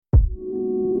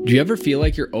Do you ever feel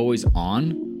like you're always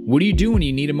on? What do you do when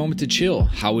you need a moment to chill?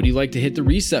 How would you like to hit the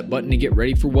reset button to get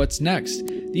ready for what's next?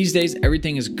 These days,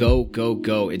 everything is go, go,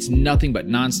 go. It's nothing but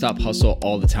nonstop hustle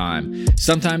all the time.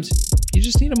 Sometimes you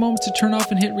just need a moment to turn off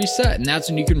and hit reset, and that's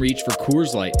when you can reach for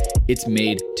Coors Light. It's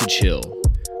made to chill.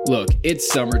 Look,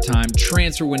 it's summertime,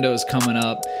 transfer window is coming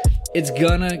up. It's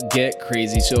gonna get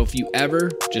crazy, so if you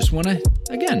ever just wanna,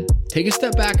 again, take a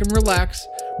step back and relax,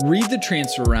 read the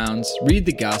transfer rounds, read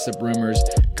the gossip rumors,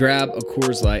 grab a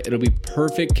Coors Light. It'll be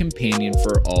perfect companion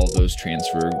for all those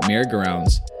transfer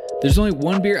merry-go-rounds. There's only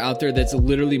one beer out there that's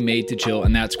literally made to chill,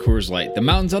 and that's Coors Light. The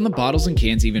mountains on the bottles and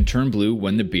cans even turn blue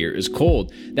when the beer is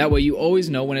cold. That way you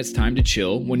always know when it's time to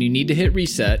chill. When you need to hit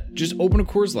reset, just open a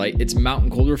Coors Light. It's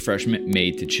mountain cold refreshment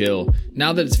made to chill.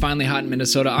 Now that it's finally hot in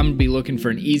Minnesota, I'm going to be looking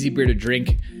for an easy beer to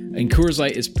drink, and Coors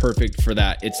Light is perfect for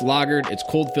that. It's lagered, it's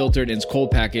cold filtered, and it's cold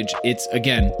packaged. It's,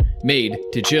 again, made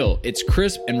to chill. It's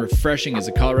crisp and refreshing as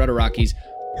the Colorado Rockies.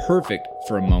 Perfect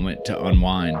for a moment to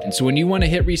unwind. And so when you want to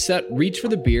hit reset, reach for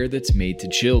the beer that's made to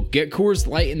chill. Get Coors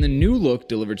Light in the new look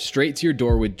delivered straight to your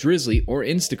door with Drizzly or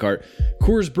Instacart.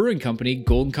 Coors Brewing Company,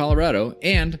 Golden, Colorado.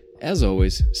 And, as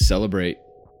always, celebrate.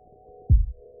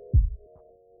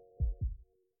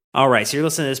 All right, so you're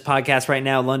listening to this podcast right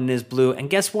now, London is Blue, and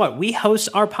guess what? We host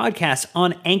our podcast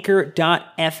on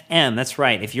Anchor.fm. That's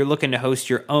right. If you're looking to host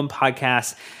your own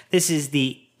podcast, this is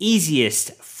the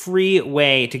easiest free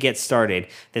way to get started.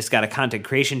 This got a content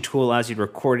creation tool, allows you to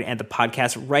record and the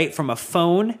podcast right from a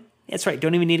phone. That's right,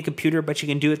 don't even need a computer, but you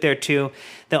can do it there too.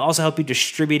 They'll also help you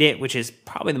distribute it, which is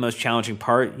probably the most challenging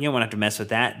part. You don't want to have to mess with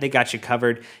that. They got you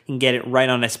covered. You can get it right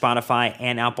on a Spotify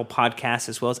and Apple Podcasts,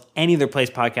 as well as any other place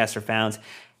podcasts are found.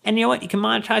 And you know what? You can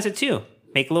monetize it too.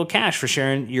 Make a little cash for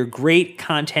sharing your great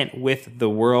content with the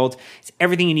world. It's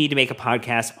everything you need to make a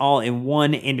podcast all in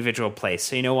one individual place.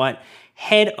 So you know what?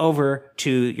 Head over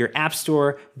to your app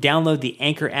store, download the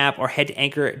Anchor app, or head to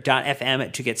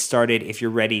anchor.fm to get started if you're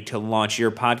ready to launch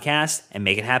your podcast and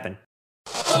make it happen.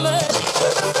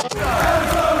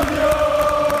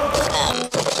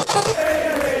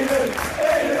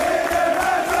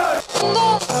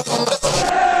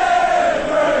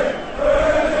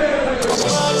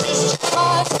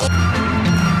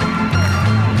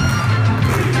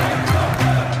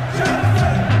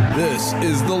 This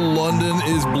is the London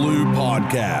is Blue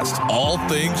podcast. All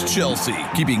things Chelsea,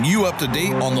 keeping you up to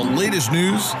date on the latest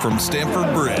news from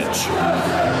Stamford Bridge.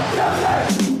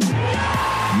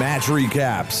 Match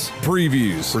recaps,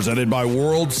 previews, presented by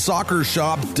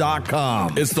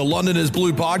WorldSoccerShop.com. It's the London is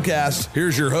Blue podcast.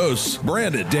 Here's your hosts,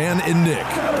 Brandon, Dan, and Nick.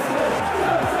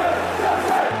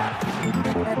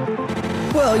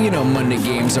 Well, you know, Monday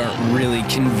games aren't really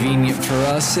convenient for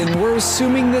us, and we're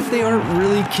assuming that they aren't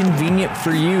really convenient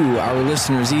for you, our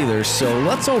listeners, either. So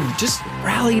let's all just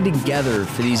rally together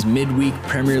for these midweek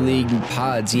Premier League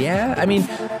pods. Yeah? I mean,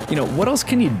 you know, what else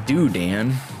can you do,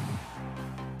 Dan?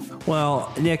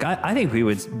 Well, Nick, I think we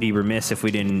would be remiss if we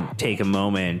didn't take a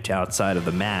moment outside of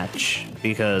the match,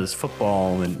 because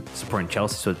football and supporting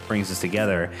Chelsea is what brings us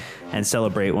together, and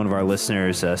celebrate one of our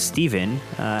listeners, Steven,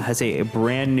 has a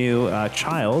brand new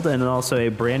child and also a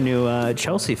brand new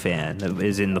Chelsea fan that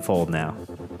is in the fold now.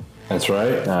 That's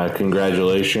right.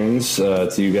 Congratulations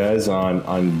to you guys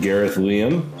on Gareth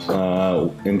Liam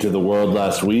into the world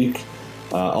last week.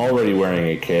 Already wearing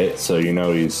a kit, so you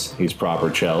know he's proper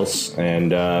Chelsea.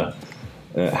 And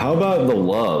how about the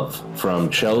love from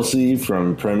Chelsea,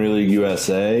 from Premier League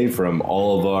USA, from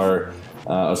all of our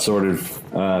assorted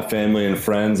family and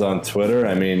friends on Twitter?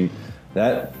 I mean,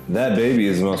 that baby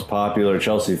is the most popular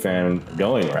Chelsea fan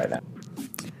going right now.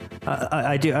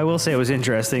 I will say it was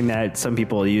interesting that some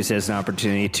people used it as an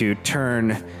opportunity to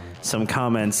turn some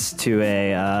comments to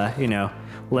a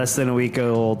less than a week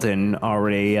old and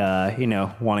already,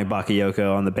 wanting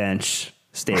Bakayoko on the bench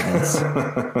statements.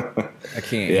 I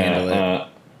can't handle it.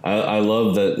 I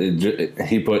love that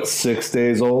he put 6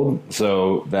 days old,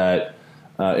 so that,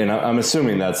 and I'm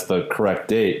assuming that's the correct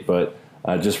date, but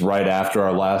just right after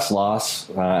our last loss,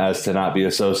 as to not be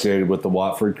associated with the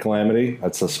Watford calamity.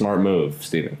 That's a smart move,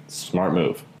 Stephen. Smart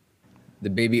move. The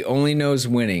baby only knows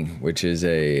winning, which is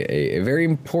a very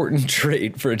important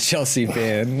trait for a Chelsea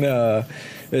fan,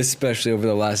 especially over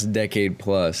the last decade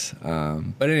plus.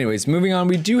 But anyways, moving on,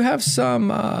 we do have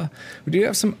some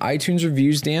iTunes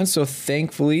reviews, Dan. So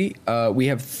thankfully, we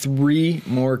have 3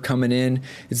 more coming in.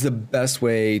 It's the best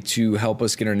way to help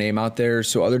us get our name out there,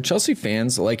 so other Chelsea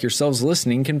fans like yourselves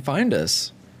listening can find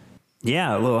us.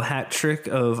 Yeah, a little hat trick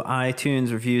of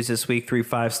iTunes reviews this week. 3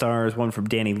 5-stars, one from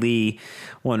Danny Lee,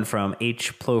 one from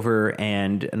H. Plover,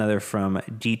 and another from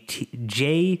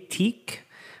J. Teak.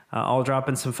 All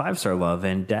dropping some 5-star love.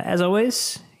 And as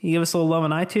always, you give us a little love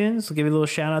on iTunes. We'll give you a little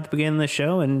shout out at the beginning of the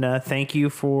show, and thank you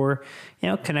for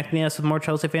connecting us with more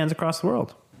Chelsea fans across the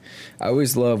world. I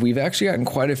always love, we've actually gotten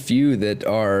quite a few that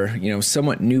are,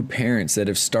 somewhat new parents that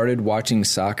have started watching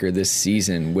soccer this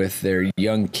season with their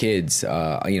young kids.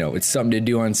 It's something to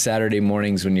do on Saturday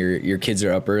mornings when your kids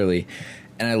are up early.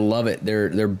 And I love it.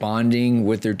 They're bonding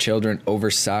with their children over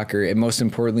soccer and most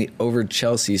importantly over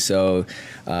Chelsea. So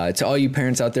to all you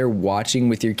parents out there watching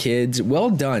with your kids, well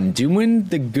done. Doing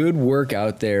the good work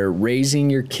out there,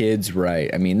 raising your kids right.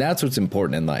 I mean, that's what's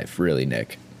important in life, really,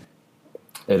 Nick.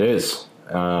 It is.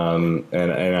 And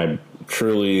I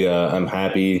truly I'm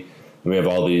happy we have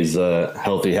all these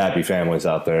healthy, happy families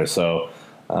out there. So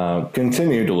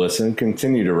continue to listen,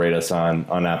 continue to rate us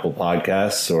on Apple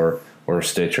Podcasts or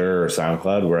Stitcher or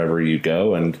SoundCloud, wherever you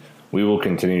go, and we will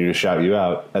continue to shout you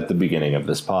out at the beginning of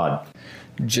this pod.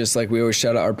 Just like we always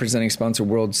shout out our presenting sponsor,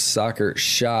 World Soccer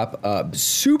Shop.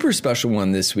 Super special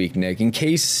one this week, Nick. In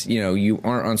case you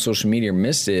aren't on social media or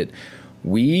missed it,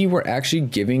 we were actually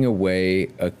giving away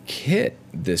a kit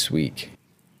this week.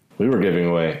 We were giving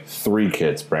away 3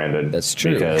 kits, Brandon. That's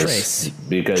true.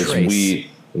 Because Trace.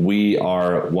 we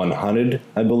are 100,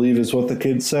 I believe is what the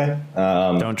kids say.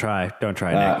 Don't try,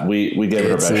 Nick. We gave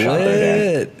it our best shot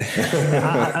there, Dan.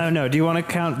 I don't know. Do you want to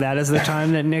count that as the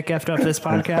time that Nick effed up this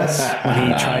podcast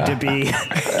when he tried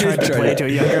to play to a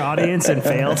younger audience and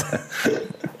failed?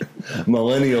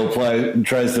 Millennial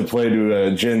tries to play to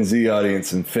a Gen Z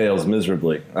audience and fails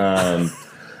miserably.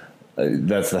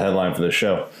 That's the headline for the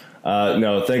show.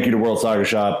 No, thank you to World Soccer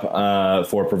Shop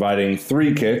for providing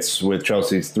 3 kits with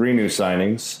Chelsea's 3 new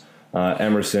signings,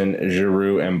 Emerson,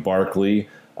 Giroud, and Barkley.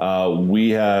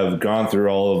 We have gone through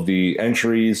all of the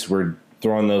entries. We're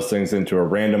throwing those things into a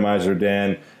randomizer,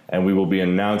 Dan, and we will be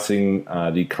announcing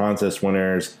the contest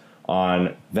winners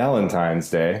on Valentine's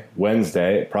Day,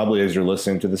 Wednesday, probably as you're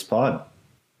listening to this pod.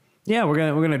 Yeah, we're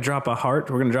gonna drop a heart.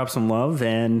 We're gonna drop some love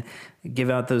and give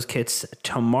out those kits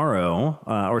tomorrow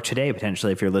or today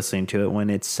potentially if you're listening to it when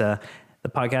it's the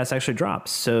podcast actually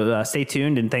drops. So stay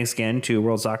tuned, and thanks again to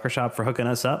World Soccer Shop for hooking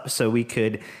us up so we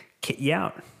could kit you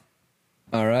out.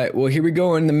 All right, well, here we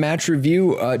go in the match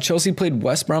review. Chelsea played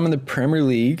West Brom in the Premier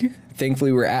League.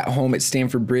 Thankfully, we're at home at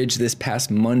Stamford Bridge this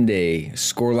past Monday.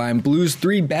 Scoreline: Blues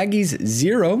 3, Baggies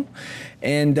 0.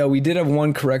 And we did have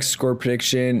one correct score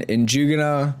prediction.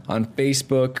 Njuguna on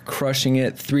Facebook, crushing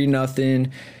it, 3-0.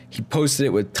 He posted it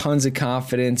with tons of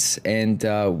confidence, and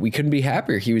we couldn't be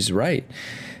happier. He was right.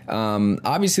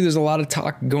 Obviously, there's a lot of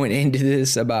talk going into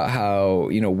this about how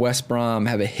West Brom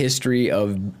have a history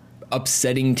of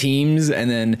upsetting teams, and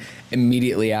then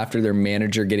immediately after their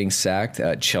manager getting sacked,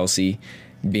 Chelsea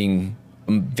being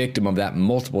a victim of that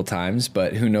multiple times.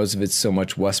 But who knows if it's so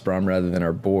much West Brom rather than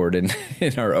our board and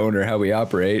our owner, how we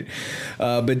operate.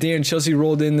 But Dan, Chelsea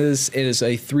rolled in this. It is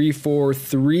a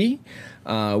 3-4-3.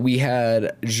 We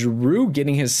had Giroud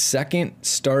getting his second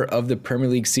start of the Premier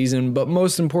League season, but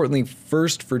most importantly,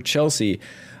 first for Chelsea.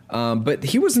 But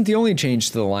he wasn't the only change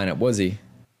to the lineup, was he?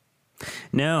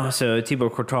 No, so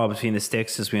Thibaut Courtois between the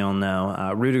sticks, as we all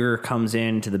know. Rudiger comes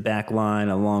into the back line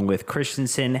along with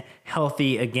Christensen,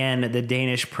 healthy again. The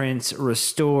Danish prince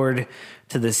restored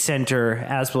to the center.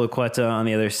 Azpilicueta on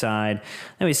the other side.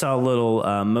 Then we saw a little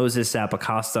Moses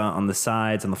Zappacosta on the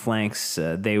sides, on the flanks.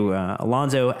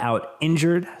 Alonso out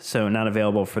injured, so not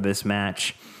available for this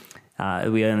match.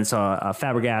 We then saw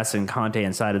Fabregas and Conte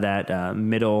inside of that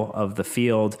middle of the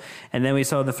field. And then we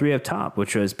saw the 3 up top,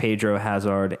 which was Pedro,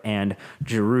 Hazard, and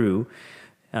Giroud.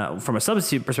 From a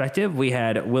substitute perspective, we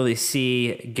had Willie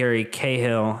C., Gary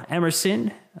Cahill,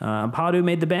 Emerson. Padu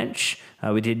made the bench.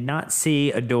 We did not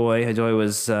see Odoi. Odoi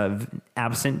was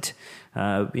absent.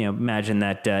 Imagine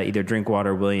that either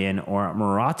Drinkwater, Willian, or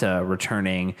Morata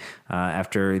returning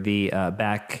after the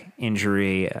back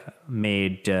injury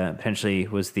potentially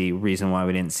was the reason why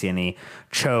we didn't see any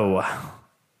Cho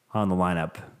on the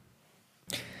lineup.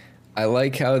 I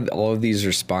like how all of these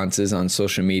responses on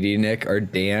social media, Nick, are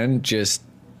Dan just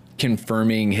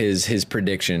confirming his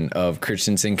prediction of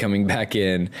Christensen coming back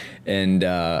in and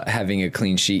having a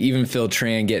clean sheet. Even Phil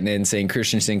Tran getting in saying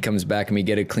Christensen comes back and we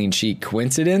get a clean sheet.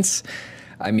 Coincidence?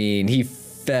 I mean, he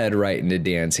fed right into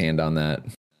Dan's hand on that.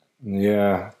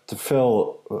 Yeah, to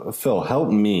Phil, help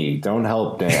me. Don't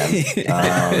help Dan.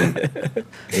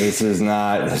 This is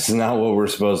not what we're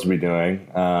supposed to be doing.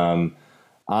 I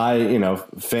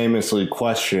famously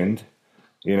questioned,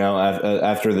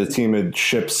 after the team had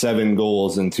shipped 7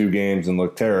 goals in 2 games and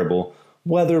looked terrible,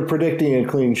 whether predicting a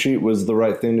clean sheet was the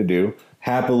right thing to do.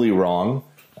 Happily wrong.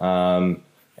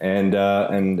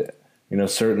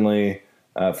 Certainly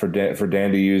for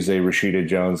Dan to use a Rashida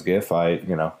Jones gif, I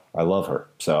love her.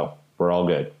 So we're all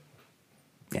good.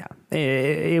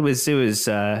 it was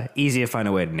easy to find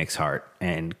a way to Nick's heart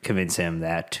and convince him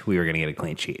that we were going to get a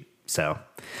clean sheet. So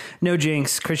no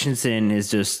jinx. Christensen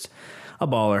is just a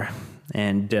baller,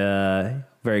 and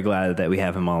very glad that we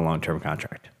have him on a long-term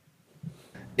contract.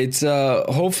 It's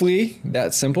hopefully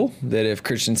that simple, that if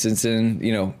Christensen's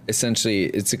in, essentially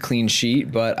it's a clean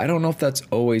sheet, but I don't know if that's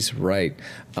always right.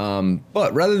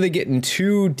 But rather than getting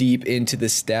too deep into the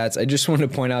stats, I just want to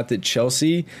point out that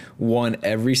Chelsea won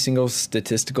every single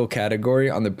statistical category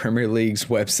on the Premier League's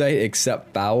website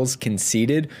except fouls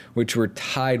conceded, which were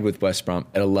tied with West Brom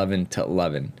at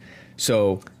 11-11.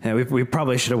 So yeah, we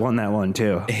probably should have won that one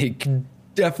too.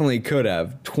 It definitely could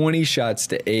have. 20 shots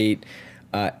to 8.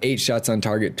 8 shots on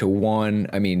target to 1.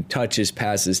 I mean, touches,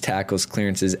 passes, tackles,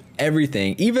 clearances,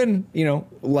 everything. Even,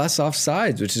 less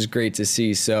offsides, which is great to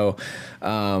see. So,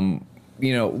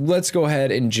 let's go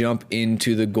ahead and jump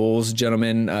into the goals,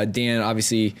 gentlemen. Dan,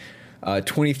 obviously,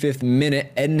 25th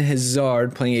minute, Eden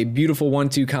Hazard playing a beautiful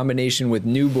 1-2 combination with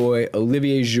new boy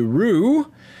Olivier Giroud.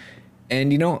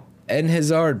 And, Eden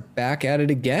Hazard back at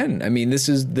it again. I mean, this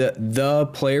is the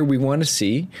player we want to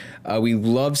see. We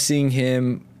love seeing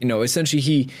him.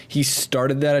 Essentially he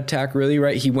started that attack really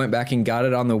right. He went back and got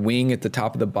it on the wing at the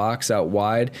top of the box out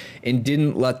wide and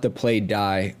didn't let the play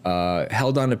die.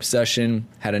 Held on to possession,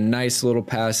 had a nice little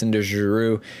pass into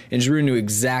Giroud, and Giroud knew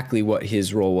exactly what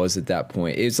his role was at that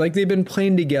point. It's like they've been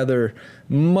playing together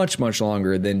much, much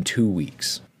longer than 2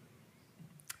 weeks.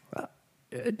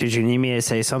 Did you need me to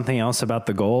say something else about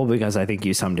the goal? Because I think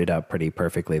you summed it up pretty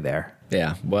perfectly there.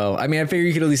 Yeah, well, I mean, I figure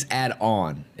you could at least add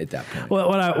on at that point. Well,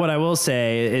 what I will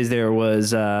say is there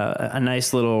was a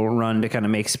nice little run to kind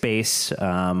of make space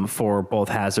for both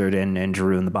Hazard and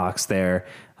Giroud in the box there,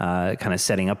 kind of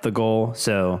setting up the goal.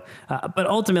 So, but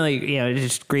ultimately, it's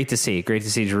just great to see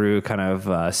Giroud kind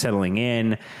of settling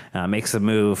in, makes the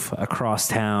move across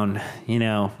town,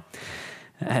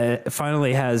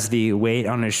 finally has the weight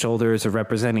on his shoulders of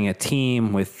representing a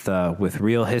team with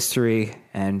real history,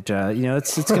 and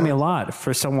it's going to be a lot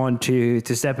for someone to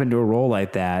step into a role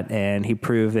like that. And he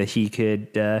proved that he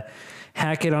could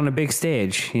hack it on a big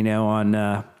stage,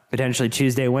 on potentially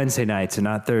Tuesday, Wednesday nights, and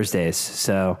not Thursdays.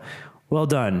 So, well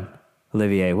done,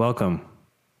 Olivier. Welcome.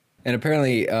 And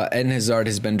apparently, Eden Hazard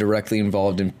has been directly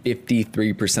involved in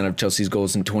 53% of Chelsea's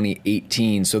goals in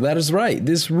 2018. So that is right.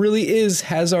 This really is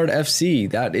Hazard FC.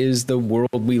 That is the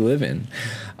world we live in.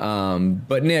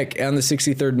 But Nick, on the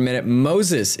 63rd minute,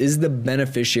 Moses is the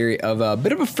beneficiary of a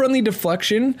bit of a friendly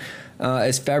deflection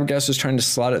as Fabregas was trying to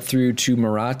slot it through to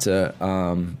Morata.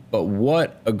 But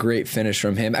what a great finish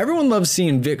from him. Everyone loves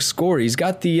seeing Vic score. He's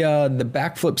got the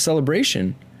backflip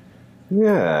celebration.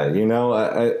 Yeah,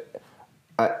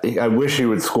 I wish he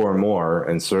would score more,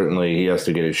 and certainly he has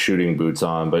to get his shooting boots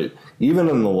on. But even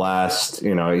in the last,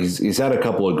 he's had a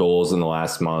couple of goals in the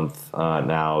last month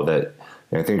now that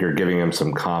I think are giving him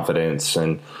some confidence.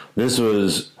 And this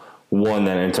was one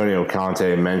that Antonio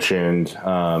Conte mentioned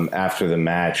after the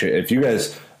match. If you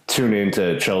guys tune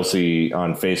into Chelsea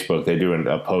on Facebook, they do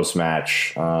a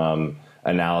post-match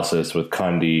analysis with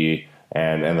Cundy.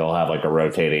 And they'll have like a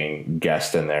rotating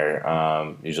guest in there.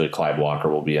 Usually Clive Walker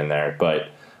will be in there. But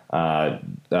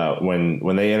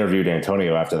when they interviewed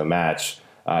Antonio after the match,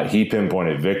 he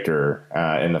pinpointed Victor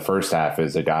in the first half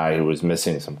as a guy who was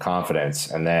missing some confidence.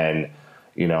 And then,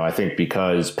 I think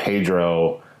because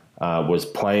Pedro was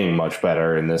playing much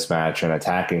better in this match and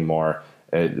attacking more,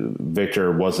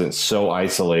 Victor wasn't so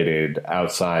isolated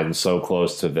outside and so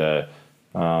close to the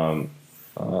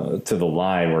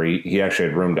line where he actually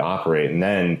had room to operate. And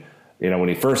then, when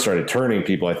he first started turning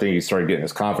people, I think he started getting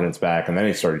his confidence back, and then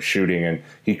he started shooting, and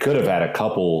he could have had a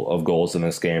couple of goals in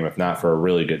this game if not for a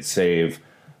really good save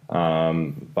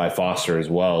by Foster as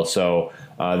well. So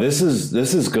this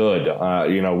is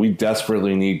good. We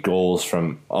desperately need goals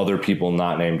from other people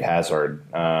not named Hazard.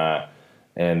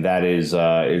 And that is,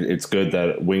 it's good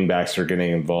that wingbacks are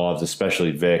getting involved,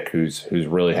 especially Vic, who's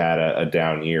really had a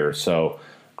down year. So,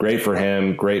 great for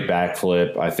him, great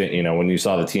backflip. I think, when you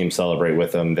saw the team celebrate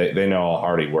with him, they know how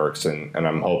hard he works, and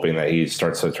I'm hoping that he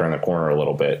starts to turn the corner a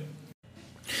little bit.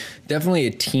 Definitely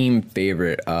a team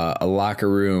favorite, a locker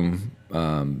room,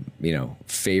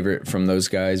 favorite from those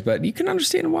guys, but you can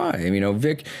understand why.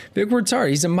 Vic works hard.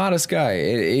 He's a modest guy,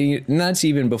 and that's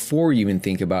even before you even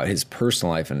think about his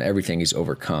personal life and everything he's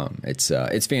overcome. It's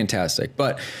fantastic.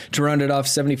 But to round it off,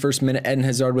 71st minute, Eden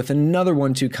Hazard with another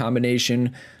 1-2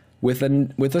 combination with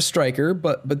a striker,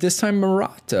 but this time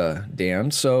Morata,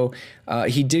 Dan. So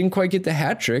he didn't quite get the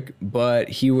hat trick, but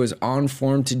he was on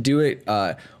form to do it.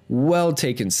 Well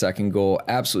taken second goal,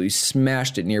 absolutely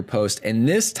smashed it near post, and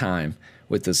this time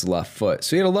with his left foot.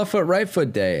 So he had a left foot, right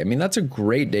foot day. I mean, that's a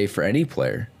great day for any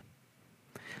player.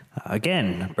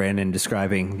 Again, Brandon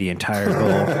describing the entire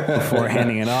goal before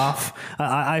handing it off.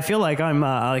 I feel like I'm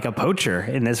like a poacher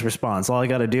in this response. All I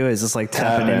got to do is just like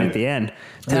tap it in at the end.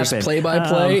 There's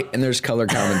play-by-play and there's color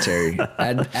commentary.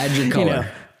 add your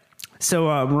color. So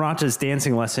Morata's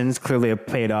dancing lessons clearly have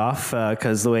paid off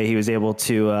because the way he was able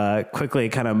to quickly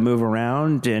kind of move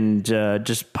around and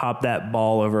just pop that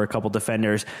ball over a couple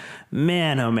defenders.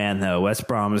 Man, oh man, though, West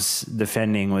Brom's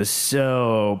defending was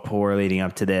so poor leading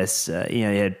up to this. You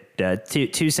had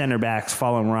two center backs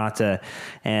following Morata,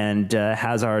 and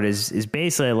Hazard is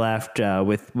basically left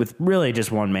with really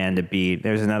just one man to beat.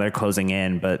 There's another closing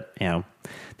in, but they're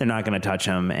not going to touch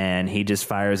him, and he just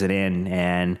fires it in.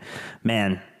 And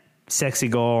man, sexy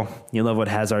goal. You love what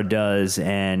Hazard does,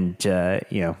 and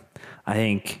I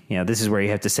think this is where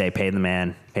you have to say, pay the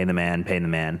man.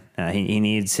 He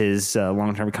needs his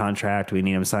long-term contract. We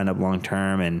need him signed up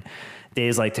long-term, and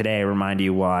days like today remind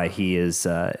you why he is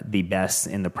the best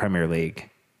in the Premier League.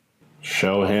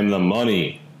 Show him the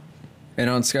money. And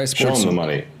on Sky Sports, show him the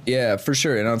money. Yeah, for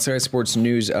sure. And on Sky Sports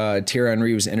News, Thierry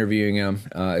Henry was interviewing him.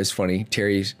 It's funny.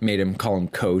 Thierry made him call him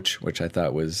coach, which I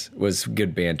thought was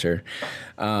good banter.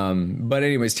 But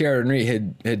anyways, Thierry Henry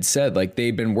had said like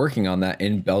they've been working on that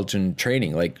in Belgian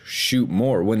training, like shoot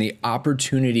more when the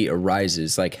opportunity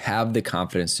arises, like have the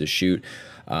confidence to shoot.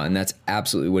 And that's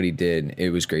absolutely what he did.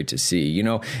 It was great to see.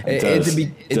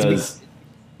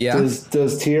 Yeah.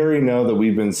 Does Thierry know that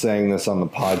we've been saying this on the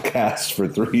podcast for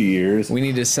 3 years? We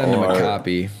need to send him a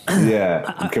copy.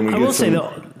 Yeah. Can we get some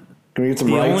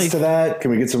rights to that? Can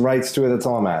we get some rights to it? That's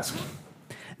all I'm asking.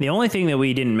 The only thing that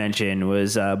we didn't mention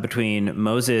was between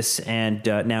Moses and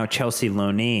now Chelsea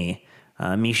loanee,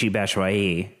 Michy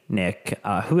Batshuayi, Nick,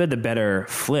 who had the better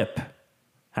flip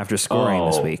after scoring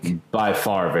this week? By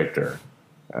far, Victor.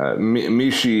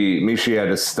 Michy had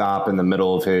to stop in the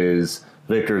middle of his...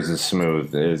 Victor's is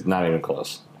smooth. It's not even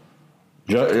close.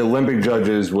 Olympic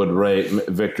judges would rate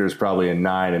Victor's probably a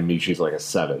 9 and Michy's like a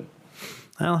 7.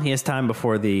 Well, he has time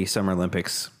before the Summer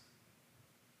Olympics.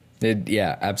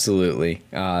 Yeah, absolutely.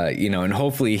 And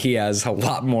hopefully he has a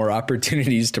lot more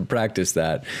opportunities to practice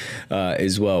that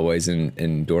as well while he's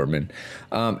in Dortmund.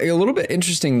 A little bit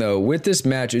interesting, though, with this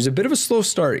match, it was a bit of a slow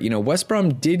start. West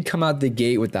Brom did come out the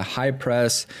gate with the high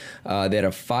press. They had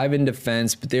a 5 in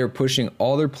defense, but they were pushing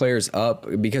all their players up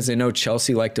because they know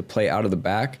Chelsea like to play out of the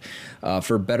back.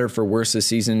 For better, for worse this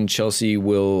season, Chelsea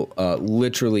will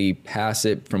literally pass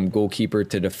it from goalkeeper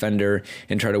to defender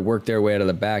and try to work their way out of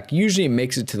the back. Usually it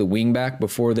makes it to the wing back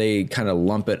before they kind of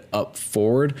lump it up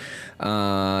forward.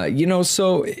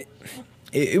 So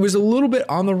it was a little bit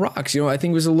on the rocks. I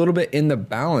think it was a little bit in the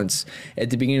balance at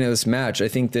the beginning of this match. I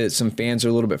think that some fans are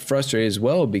a little bit frustrated as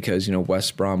well because,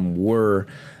 West Brom were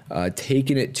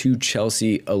taking it to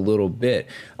Chelsea a little bit.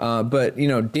 But,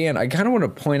 Dan, I kind of want to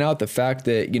point out the fact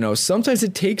that, sometimes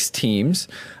it takes teams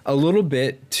a little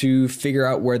bit to figure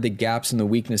out where the gaps and the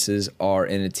weaknesses are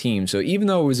in a team. So even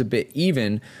though it was a bit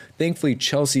even, thankfully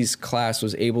Chelsea's class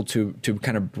was able to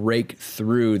kind of break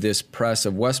through this press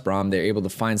of West Brom. They're able to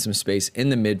find some space in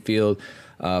the midfield,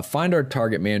 find our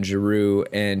target man, Giroud,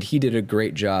 and he did a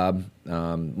great job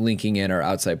linking in our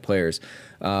outside players.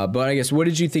 But I guess, what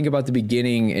did you think about the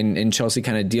beginning and Chelsea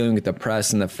kind of dealing with the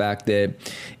press and the fact that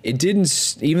it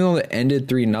didn't, even though it ended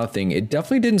 3-0, it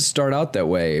definitely didn't start out that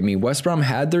way. I mean, West Brom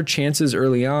had their chances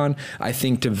early on. I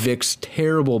think to Vic's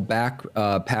terrible back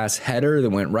pass header that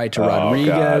went right to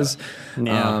Rodriguez.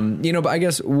 Yeah. But I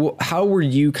guess, how were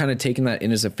you kind of taking that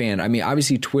in as a fan? I mean,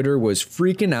 obviously Twitter was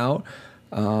freaking out.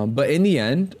 But in the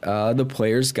end, the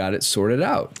players got it sorted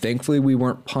out. Thankfully, we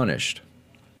weren't punished.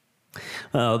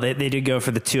 Well, they did go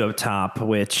for the 2 up top,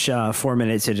 which 4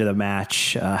 minutes into the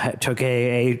match took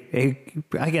a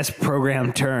I guess,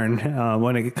 program turn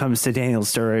when it comes to Daniel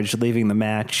Sturridge leaving the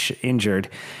match injured.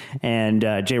 And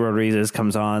Jay Rodriguez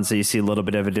comes on, so you see a little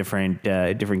bit of a different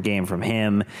game from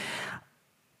him.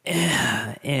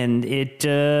 And it,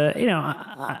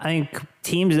 I think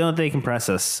teams know that they can press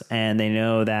us, and they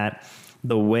know that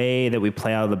the way that we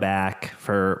play out of the back,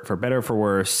 for better or for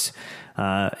worse,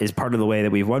 is part of the way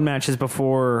that we've won matches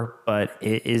before, but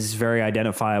it is very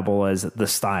identifiable as the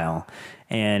style.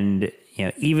 And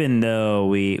even though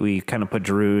we kind of put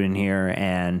Giroud in here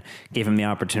and gave him the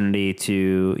opportunity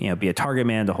to be a target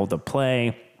man, to hold the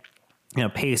play,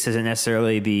 pace isn't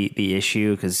necessarily the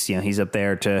issue because he's up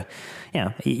there to.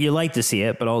 You like to see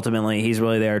it, but ultimately he's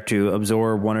really there to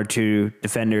absorb 1 or 2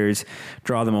 defenders,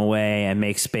 draw them away, and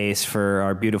make space for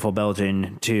our beautiful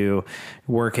Belgian to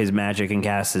work his magic and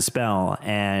cast his spell.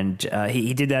 And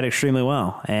he did that extremely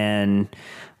well. And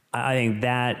I think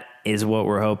that is what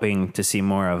we're hoping to see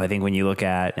more of. I think when you look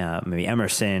at maybe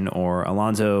Emerson or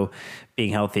Alonso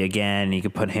being healthy again, you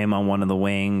could put him on one of the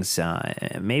wings,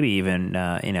 maybe even,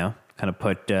 kind of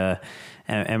put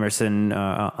Emerson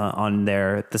on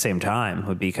there at the same time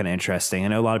would be kind of interesting. I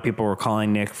know a lot of people were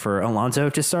calling Nick for Alonso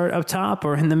to start up top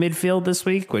or in the midfield this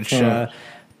week, which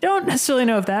don't necessarily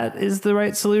know if that is the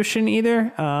right solution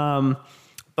either.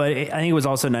 But I think it was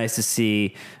also nice to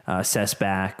see Cesc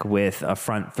back with a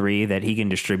front three that he can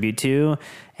distribute to.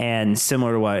 And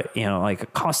similar to what,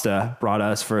 like Costa brought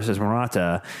us versus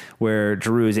Morata, where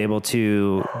Giroud is able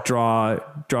to draw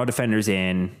defenders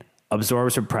in,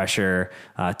 absorb some pressure,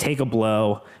 take a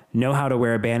blow, know how to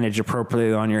wear a bandage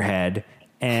appropriately on your head,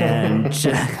 and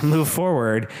move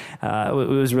forward. It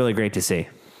was really great to see.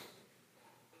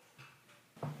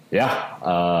 Yeah.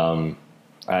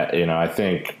 I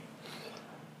think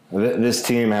this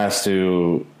team has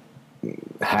to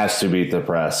beat the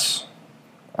press.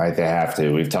 They have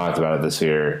to. We've talked about it this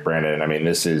year, Brandon. I mean,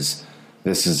 this is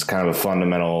kind of a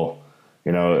fundamental,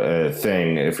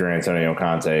 thing. If you're Antonio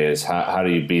Conte, is how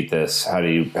do you beat this? How do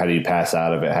you pass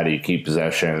out of it? How do you keep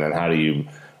possession? And how do you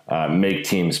make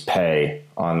teams pay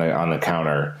on the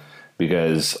counter?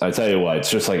 Because I tell you what, it's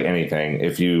just like anything.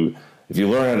 If you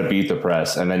learn how to beat the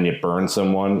press and then you burn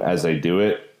someone as they do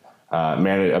it,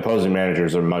 opposing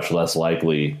managers are much less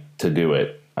likely to do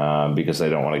it because they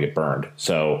don't want to get burned.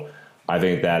 So I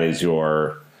think that is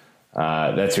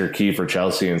that's your key for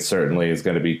Chelsea, and certainly is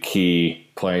going to be key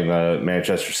playing the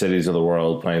Manchester Cities of the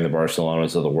world, playing the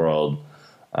Barcelonas of the world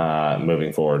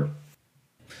moving forward.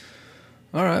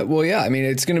 All right. Well, yeah, I mean,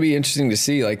 it's going to be interesting to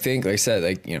see.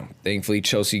 Thankfully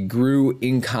Chelsea grew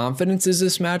in confidence as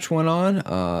this match went on.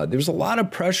 There was a lot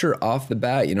of pressure off the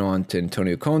bat, on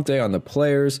Antonio Conte, on the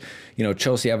players.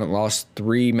 Chelsea haven't lost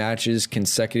 3 matches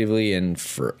consecutively in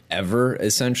forever,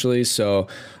 essentially. So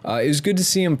it was good to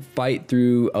see him fight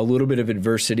through a little bit of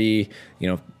adversity,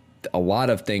 a lot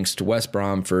of thanks to West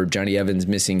Brom for Johnny Evans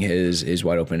missing his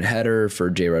wide open header, for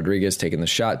Jay Rodriguez taking the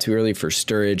shot too early, for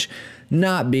Sturridge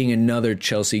not being another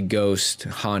Chelsea ghost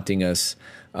haunting us,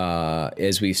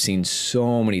 as we've seen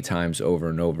so many times over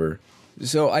and over.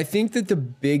 So I think that the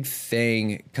big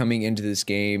thing coming into this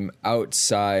game,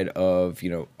 outside of,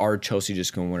 are Chelsea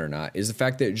just going to win or not, is the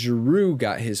fact that Giroud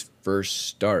got his first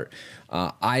start.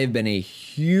 I have been a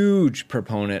huge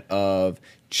proponent of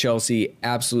Chelsea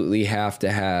absolutely have to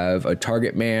have a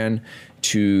target man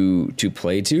to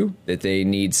play to, that they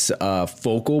need a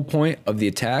focal point of the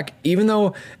attack. Even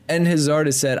though Eden Hazard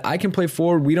has said, I can play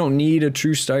forward, we don't need a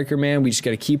true striker, man. We just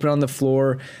got to keep it on the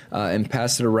floor and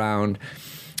pass it around.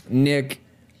 Nick,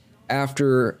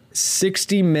 after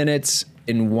 60 minutes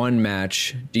in one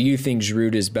match, do you think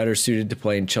Giroud is better suited to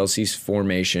play in Chelsea's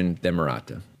formation than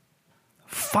Morata?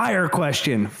 Fire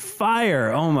question.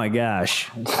 Fire. Oh, my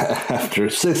gosh. After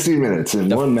 60 minutes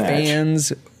in one match.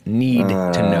 Fans need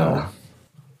to know.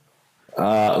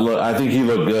 Look, I think he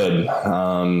looked good.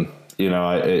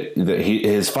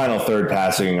 His final third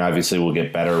passing obviously will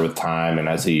get better with time, and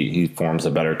as he forms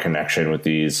a better connection with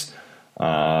these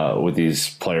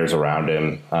players around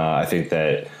him. I think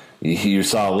that you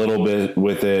saw a little bit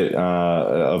with it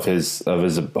of his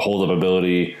hold-up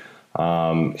ability.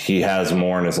 He has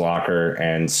more in his locker,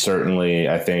 and certainly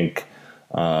I think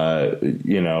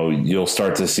you'll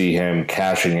start to see him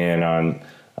cashing in on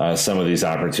some of these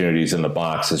opportunities in the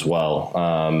box as well.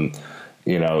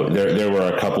 There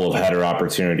were a couple of header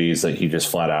opportunities that he just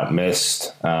flat out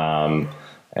missed.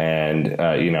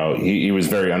 He was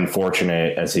very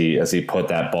unfortunate as he put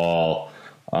that ball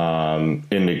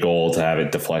into goal to have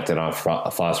it deflected off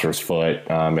Foster's foot.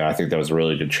 I think that was a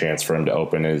really good chance for him to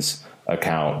open his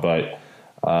account, but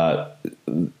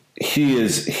he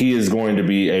is going to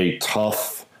be a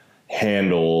tough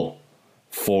handle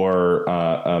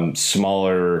for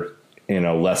smaller,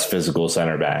 less physical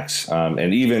center backs,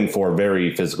 and even for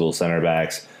very physical center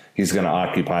backs, he's going to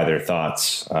occupy their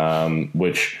thoughts,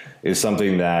 which is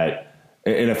something that,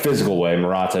 in a physical way,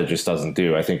 Morata just doesn't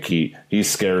do. I think he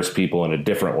scares people in a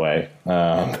different way,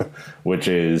 which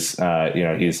is he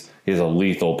has a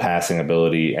lethal passing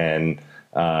ability and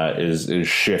is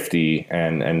shifty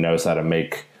and knows how to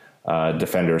make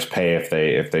defenders pay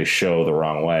if they show the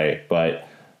wrong way. But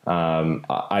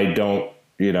I don't,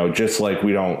 just like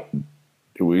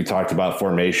we talked about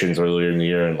formations earlier in the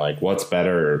year and like what's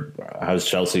better, or how's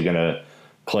Chelsea going to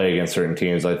play against certain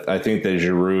teams. I think that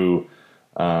Giroud,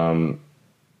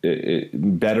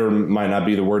 better might not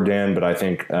be the word, Dan, but I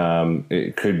think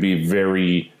it could be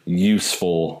very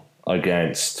useful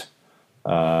against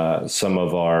some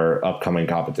of our upcoming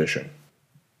competition.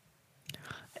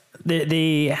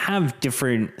 They have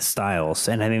different styles,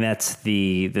 and I think that's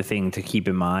the thing to keep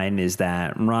in mind is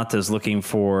that Morata's looking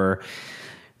for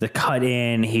the cut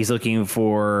in. He's looking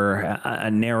for a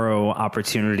narrow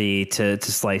opportunity to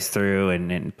slice through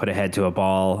and put a head to a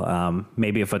ball,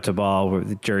 maybe a foot to ball.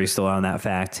 The jury's still on that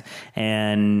fact.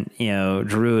 And,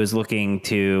 Giroud is looking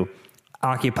to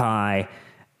occupy,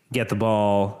 get the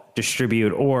ball,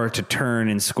 distribute, or to turn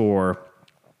and score.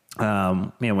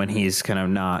 When he's kind of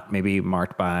not maybe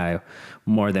marked by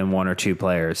more than one or two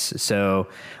players. So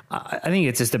I think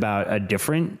it's just about a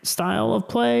different style of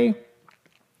play,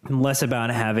 less about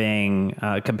having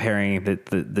comparing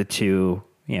the two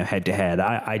head to head.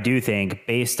 I do think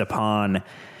based upon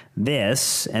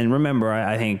this, and remember,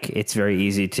 I think it's very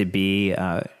easy to be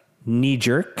knee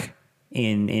jerk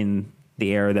in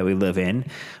the era that we live in,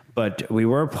 but we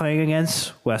were playing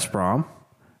against West Brom.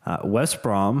 West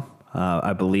Brom,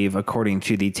 I believe, according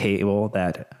to the table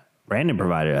that Brandon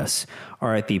provided us,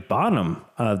 are at the bottom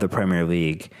of the Premier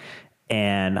League.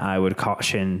 And I would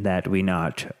caution that we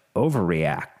not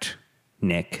overreact,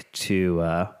 Nick,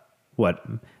 to what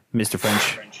Mr.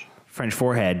 French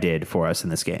Forehead did for us in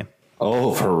this game.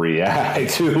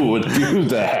 Overreact? Who would do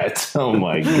that? Oh,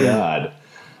 my God.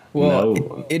 Well,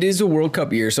 no. It is a World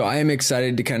Cup year, so I am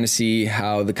excited to kind of see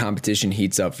how the competition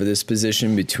heats up for this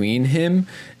position between him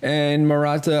and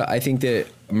Morata. I think that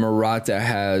Morata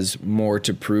has more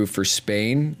to prove for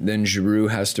Spain than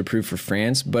Giroud has to prove for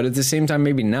France, but at the same time,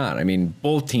 maybe not. I mean,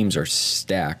 both teams are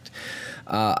stacked.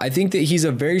 I think that he's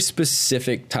a very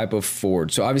specific type of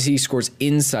forward. So obviously he scores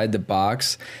inside the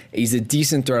box. He's a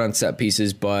decent threat on set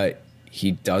pieces, but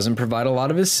he doesn't provide a lot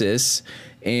of assists,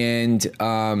 and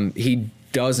he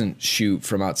doesn't shoot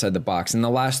from outside the box. In the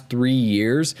last 3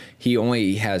 years, he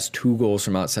only has 2 goals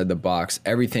from outside the box.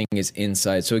 Everything is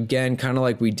inside. So again, kind of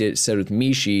like we said with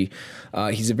Michy,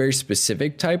 he's a very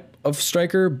specific type of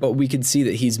striker, but we can see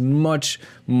that he's much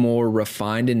more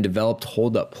refined and developed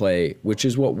hold-up play, which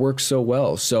is what works so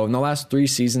well. So in the last 3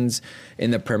 seasons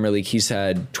in the Premier League, he's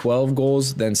had 12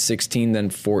 goals, then 16, then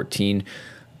 14.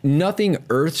 Nothing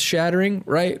earth-shattering,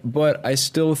 right? But I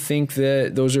still think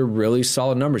that those are really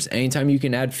solid numbers. Anytime you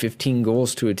can add 15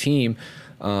 goals to a team,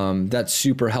 that's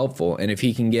super helpful. And if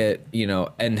he can get,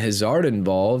 Eden Hazard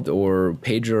involved or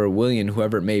Pedro or Willian,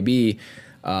 whoever it may be,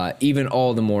 even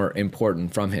all the more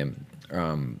important from him.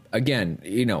 Again,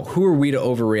 who are we to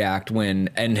overreact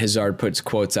when Eden Hazard puts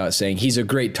quotes out saying he's a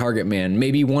great target man,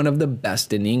 maybe one of the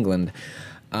best in England?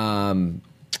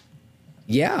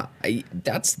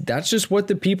 That's just what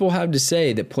the people have to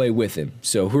say that play with him.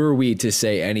 So who are we to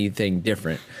say anything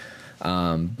different?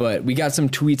 But we got some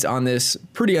tweets on this,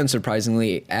 pretty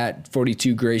unsurprisingly. At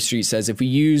 42 Gray Street says, if we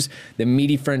use the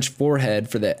meaty French forehead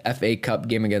for the FA Cup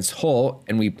game against Hull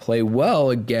and we play well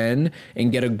again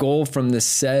and get a goal from the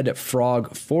said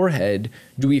frog forehead,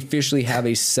 do we officially have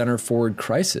a center forward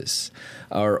crisis?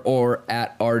 Or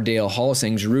at Ardale Hall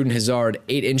saying, Giroud and Hazard,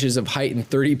 8 inches of height and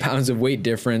 30 pounds of weight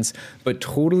difference, but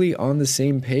totally on the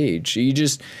same page. You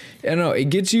just, I don't know, it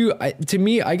gets you, to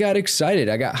me, I got excited.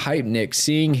 I got hyped, Nick,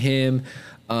 seeing him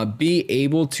be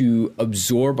able to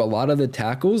absorb a lot of the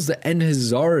tackles that Eden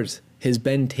Hazard has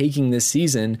been taking this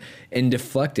season and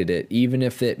deflected it, even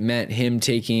if it meant him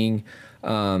taking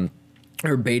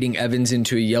or baiting Evans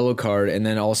into a yellow card and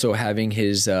then also having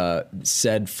his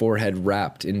said forehead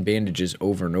wrapped in bandages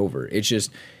over and over.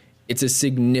 It's a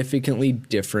significantly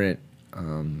different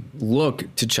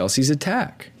look to Chelsea's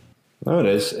attack. No, it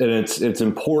is. And it's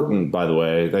important, by the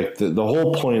way. Like the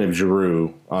whole point of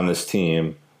Giroud on this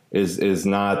team is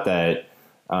not that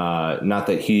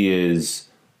he is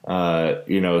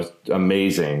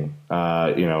amazing,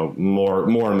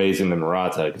 more amazing than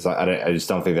Morata, because I just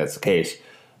don't think that's the case.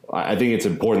 I think it's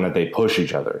important that they push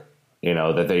each other,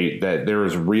 that there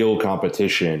is real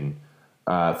competition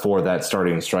for that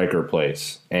starting striker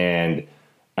place. And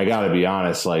I got to be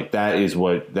honest, like that's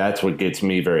what gets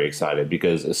me very excited,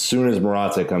 because as soon as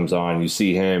Morata comes on, you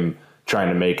see him trying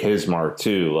to make his mark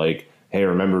too. Like, hey,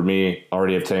 remember me?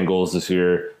 Already have 10 goals this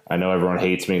year. I know everyone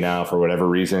hates me now for whatever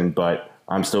reason, but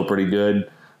I'm still pretty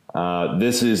good.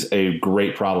 This is a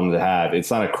great problem to have. It's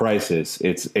not a crisis.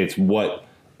 It's what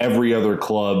every other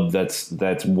club that's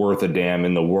worth a damn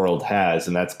in the world has,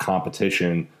 and that's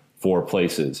competition for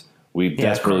places. We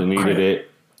desperately needed it.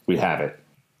 We have it.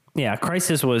 Yeah,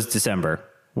 crisis was December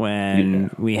when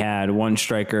we had one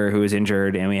striker who was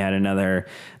injured and we had another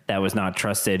that was not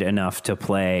trusted enough to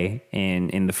play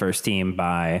in the first team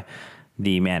by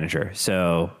the manager.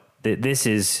 So this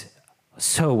is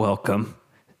so welcome.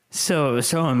 So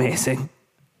amazing.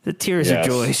 The tears of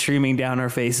joy streaming down our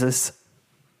faces.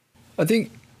 I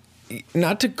think,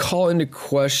 not to call into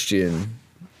question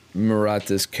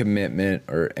Morata's commitment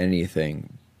or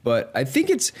anything, but I think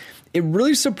it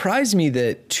really surprised me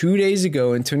that 2 days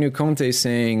ago Antonio Conte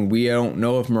saying we don't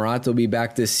know if Morata will be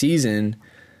back this season,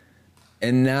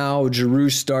 and now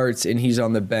Giroud starts and he's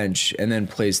on the bench and then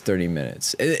plays 30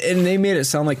 minutes. And they made it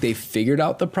sound like they figured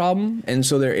out the problem, and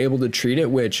so they're able to treat it,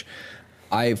 which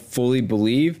I fully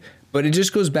believe. But it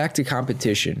just goes back to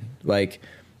competition. Like,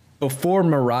 before,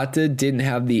 Morata didn't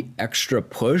have the extra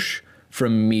push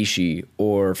from Michy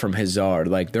or from Hazard.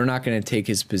 Like, they're not going to take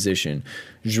his position.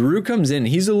 Giroud comes in.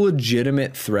 He's a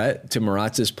legitimate threat to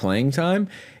Morata's playing time.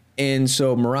 And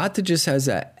so Morata just has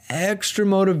that extra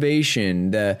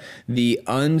motivation, the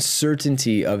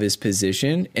uncertainty of his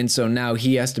position. And so now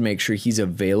he has to make sure he's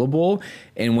available.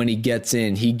 And when he gets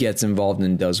in, he gets involved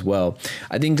and does well.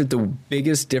 I think that the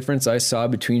biggest difference I saw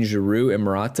between Giroud and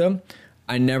Morata,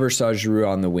 I never saw Giroud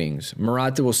on the wings.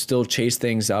 Morata will still chase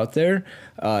things out there.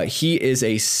 He is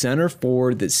a center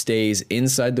forward that stays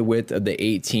inside the width of the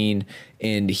 18,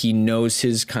 and he knows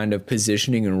his kind of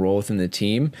positioning and role within the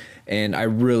team. And I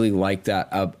really like that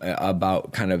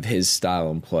about kind of his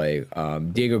style and play.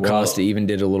 Diego Costa even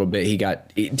did a little bit.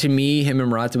 To me, him and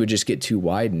Morata would just get too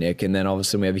wide, Nick, and then all of a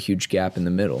sudden we have a huge gap in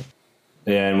the middle.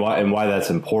 Yeah, and why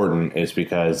that's important is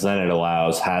because then it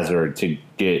allows Hazard to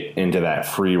get into that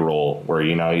free role where,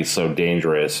 he's so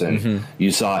dangerous. And you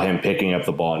saw him picking up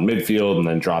the ball in midfield and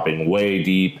then dropping way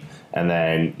deep. And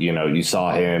then, you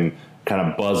saw him kind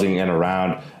of buzzing in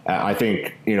around. I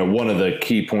think, one of the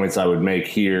key points I would make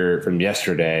here from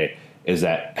yesterday is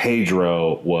that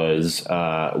Pedro was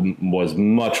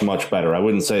much, much better. I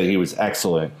wouldn't say he was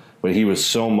excellent, but he was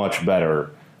so much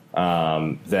better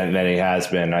than he has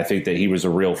been. I think that he was a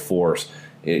real force.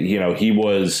 He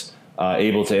was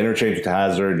able to interchange with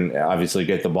Hazard and obviously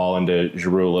get the ball into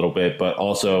Giroud a little bit, but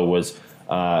also was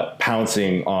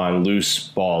pouncing on loose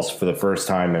balls for the first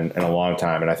time in a long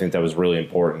time, and I think that was really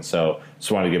important. So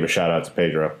just wanted to give a shout out to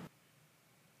Pedro.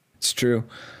 It's true.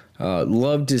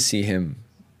 Love to see him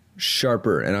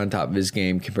sharper and on top of his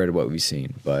game compared to what we've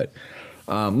seen, but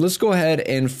let's go ahead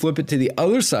and flip it to the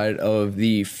other side of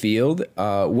the field.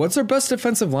 What's our best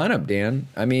defensive lineup, Dan?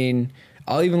 I mean,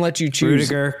 I'll even let you choose.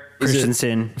 Rudiger,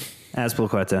 Christensen,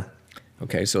 Azpilicueta.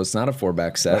 Okay, so it's not a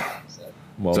 4-back set.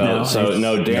 Well, Dan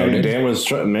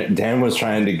was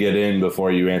trying to get in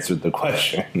before you answered the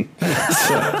question.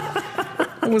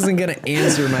 I wasn't going to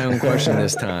answer my own question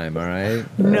this time, all right?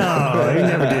 No, you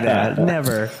never do that.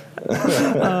 Never.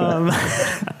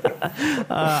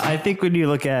 I think when you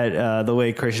look at the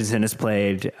way Christensen has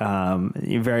played,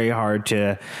 very hard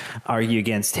to argue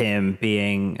against him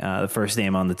being the first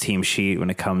name on the team sheet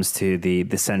when it comes to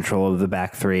the central of the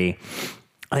back three.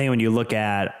 I think when you look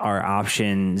at our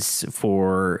options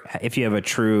for if you have a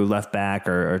true left back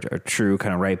or a true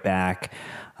kind of right back,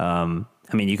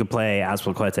 you could play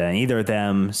Azpilicueta in either of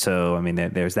them. So,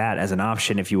 there's that as an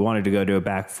option if you wanted to go to a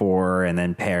back four and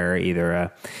then pair either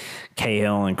a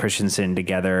Cahill and Christensen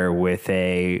together with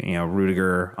a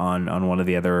Rudiger on one of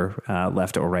the other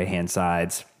left or right hand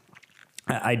sides.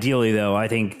 Ideally, though, I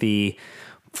think the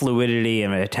fluidity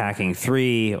of an attacking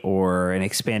three or an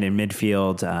expanded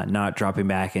midfield, not dropping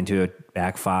back into a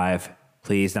back five,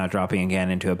 please not dropping again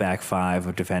into a back five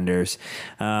of defenders.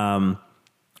 The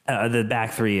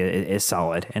back three is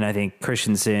solid. And I think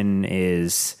Christensen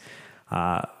is,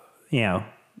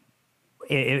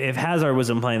 if Hazard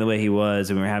wasn't playing the way he was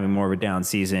and we were having more of a down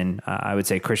season, I would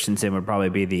say Christensen would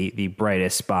probably be the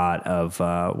brightest spot of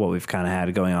what we've kind of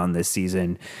had going on this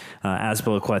season.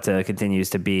 Azpilicueta continues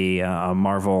to be a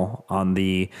marvel on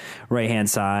the right-hand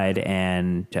side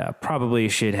and probably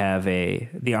should have the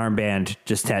armband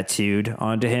just tattooed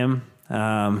onto him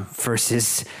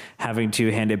versus having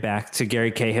to hand it back to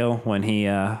Gary Cahill when he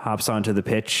hops onto the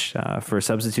pitch for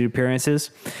substitute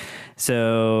appearances.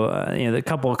 So, a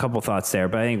couple thoughts there,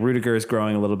 but I think Rudiger is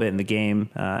growing a little bit in the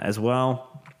game as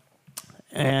well.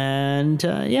 And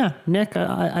Nick,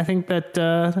 I think that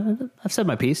I've said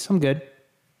my piece. I'm good.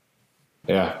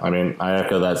 Yeah, I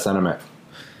echo that sentiment.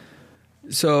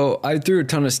 So I threw a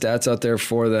ton of stats out there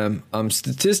for them.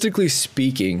 Statistically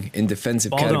speaking, in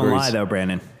defensive categories, don't lie though,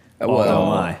 Brandon. Don't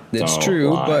lie. That's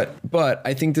true, lie. but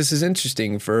I think this is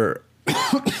interesting for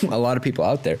a lot of people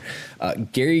out there.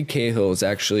 Gary Cahill is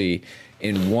actually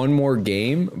in one more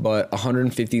game, but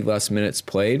 150 less minutes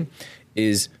played,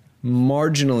 is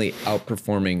marginally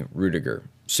outperforming Rudiger.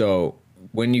 So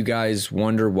when you guys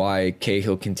wonder why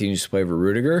Cahill continues to play over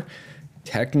Rudiger,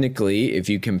 technically, if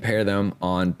you compare them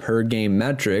on per game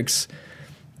metrics,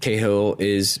 Cahill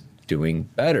is doing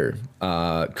better.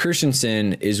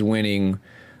 Christensen is winning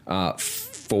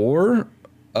 4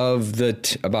 of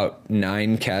the about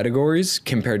 9 categories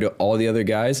compared to all the other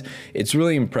guys. It's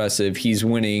really impressive. He's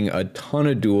winning a ton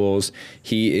of duels.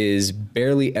 He is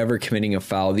barely ever committing a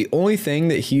foul. The only thing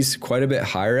that he's quite a bit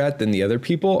higher at than the other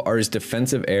people are his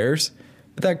defensive errors,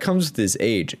 but that comes with his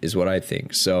age, is what I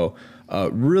think. So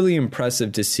really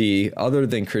impressive to see, other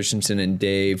than Christensen and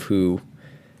Dave, who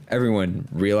everyone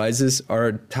realizes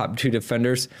are top 2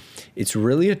 defenders. It's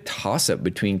really a toss-up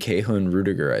between Cahill and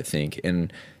Rudiger, I think.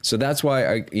 And so that's why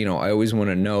I always want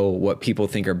to know what people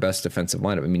think are best defensive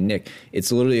lineup. I mean, Nick,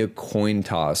 it's literally a coin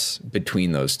toss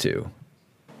between those two.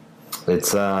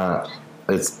 It's kind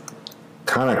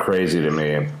of crazy to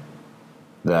me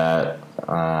that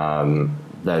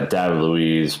that David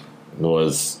Luiz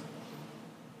was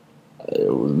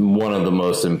one of the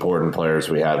most important players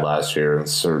we had last year, and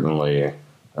certainly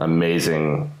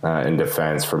amazing in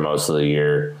defense for most of the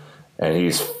year. And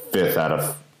he's 5th out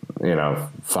of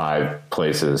 5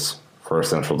 places for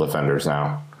central defenders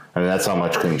now. I mean, that's how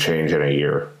much can change in a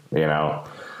year,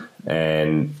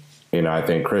 And I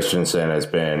think Christensen has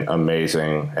been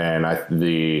amazing, and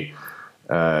the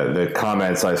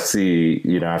comments I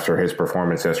see after his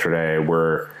performance yesterday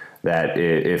were that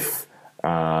if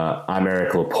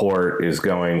Aymeric Laporte is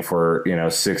going for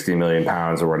 60 million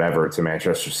pounds or whatever to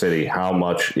Manchester City, how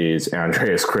much is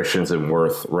Andreas Christensen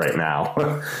worth right now?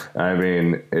 I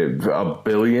mean, £1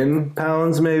 billion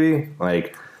maybe.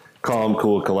 Like, calm,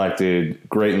 cool, collected,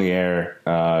 great in the air,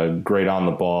 great on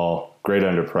the ball, great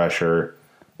under pressure.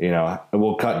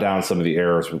 We'll cut down some of the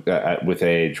errors with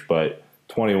age, but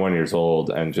 21 years old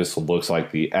and just looks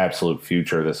like the absolute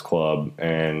future of this club.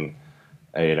 And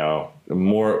Dan,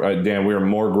 we are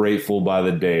more grateful by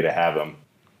the day to have him.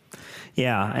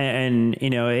 Yeah, and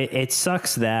it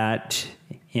sucks that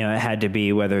it had to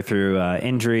be, whether through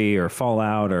injury or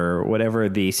fallout or whatever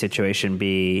the situation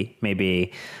may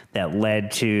be, that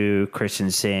led to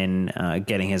Christensen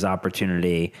getting his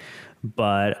opportunity.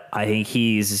 But I think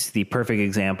he's the perfect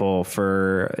example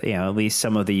for at least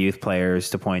some of the youth players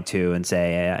to point to and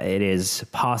say it is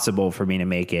possible for me to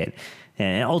make it.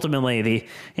 And ultimately,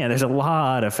 there's a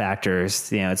lot of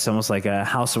factors. It's almost like a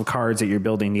house of cards that you're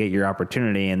building to get your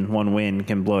opportunity, and one win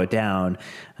can blow it down.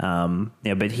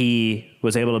 But he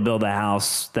was able to build a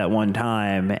house that one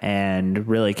time and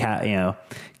really,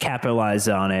 capitalize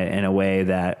on it in a way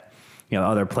that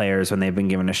other players, when they've been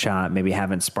given a shot, maybe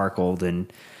haven't sparkled.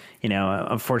 And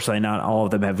unfortunately, not all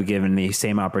of them have given the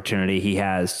same opportunity he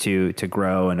has to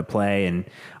grow and to play. And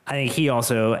I think he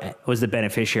also was the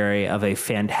beneficiary of a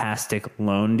fantastic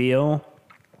loan deal,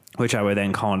 which I would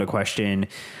then call into question.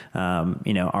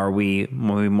 Are we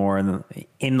more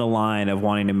in the line of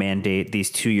wanting to mandate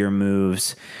these 2-year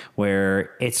moves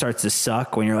where it starts to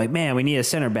suck when you're like, man, we need a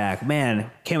center back.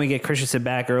 Man, can't we get Christensen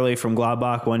back early from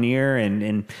Gladbach 1 year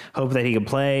and hope that he can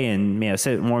play and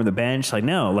sit more on the bench? Like,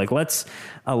 no, let's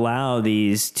allow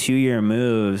these 2-year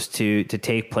moves to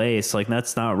take place.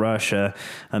 Let's not rush a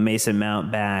Mason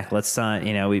Mount back. Let's not,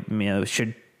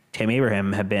 should Tim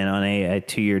Abraham have been on a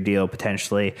 2-year deal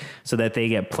potentially, so that they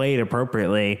get played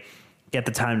appropriately, get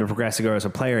the time to progress to grow as a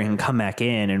player, and can come back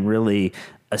in and really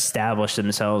establish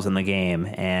themselves in the game.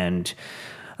 And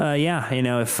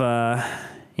if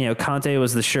Conte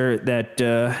was the shirt that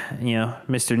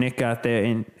Mr. Nick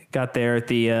got there at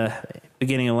the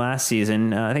beginning of last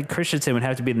season, I think Christensen would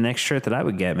have to be the next shirt that I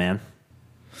would get, man.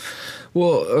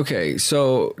 Well, okay,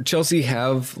 so Chelsea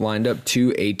have lined up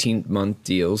 2 18-month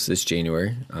deals this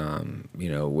January,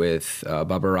 with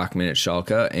Baba Rahman at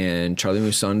Schalke and Charlie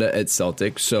Musonda at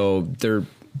Celtic. So they're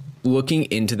looking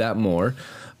into that more.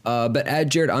 But at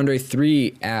Jared Andre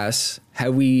 3 asks,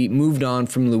 have we moved on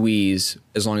from Luiz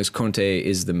as long as Conte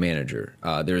is the manager?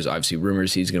 There's obviously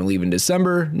rumors he's going to leave in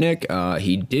December, Nick.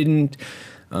 He didn't.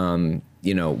 When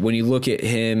you look at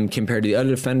him compared to the other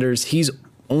defenders, he's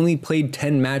only played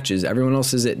 10 matches. Everyone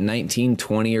else is at 19,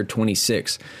 20, or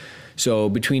 26. So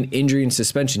between injury and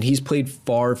suspension, he's played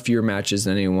far fewer matches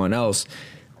than anyone else.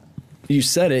 You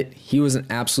said it. He was an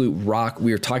absolute rock.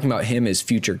 We were talking about him as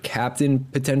future captain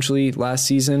potentially last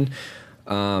season.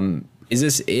 Is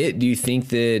this it? Do you think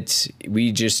that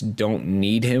we just don't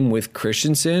need him with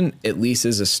Christensen, at least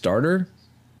as a starter?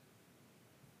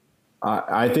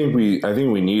 I think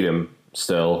we need him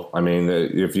still. I mean,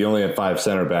 if you only have 5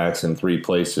 center backs in 3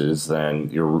 places, then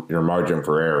your margin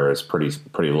for error is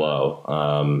pretty low.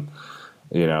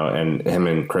 And him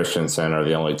and Christensen are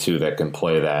the only 2 that can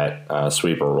play that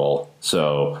sweeper role.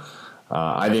 So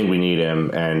I think we need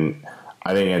him, and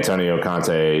I think Antonio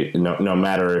Conte, no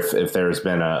matter if there's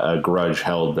been a grudge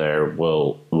held there,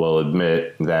 will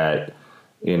admit that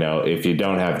if you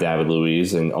don't have David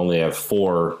Luiz and only have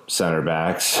 4 center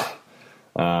backs,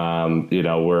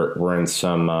 we're in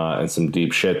some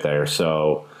deep shit there.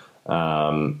 So,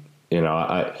 while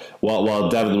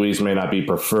David Luiz may not be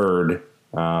preferred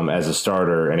as a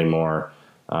starter anymore,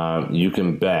 you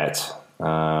can bet,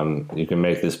 you can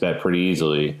make this bet pretty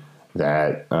easily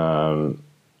that,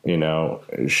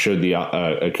 should the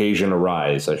occasion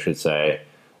arise, I should say,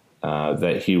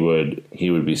 that he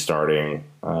would be starting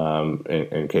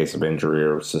in case of injury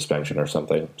or suspension or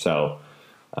something. So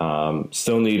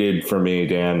still needed for me,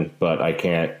 Dan, but I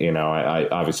can't, I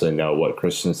obviously know what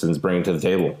Christensen's bringing to the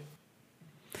table.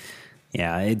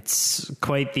 Yeah, it's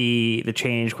quite the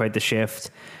change, quite the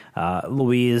shift.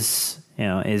 Luiz,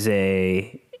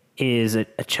 is a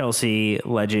Chelsea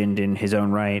legend in his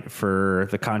own right for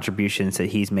the contributions that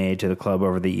he's made to the club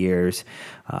over the years.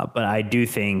 But I do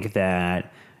think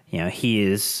that, he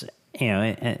is,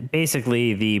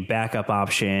 basically the backup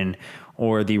option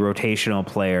or the rotational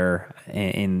player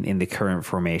in the current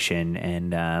formation.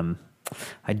 And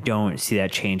I don't see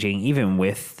that changing, even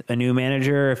with a new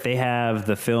manager. If they have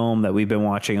the film that we've been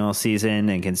watching all season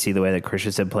and can see the way that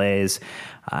Christensen plays,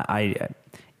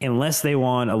 unless they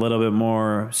want a little bit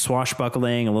more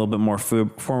swashbuckling, a little bit more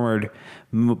forward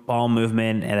ball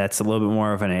movement, and that's a little bit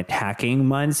more of an attacking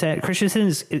mindset,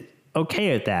 Christensen's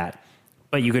okay at that.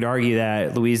 But you could argue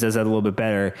that Luiz does that a little bit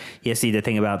better. You just need to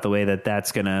think about the way that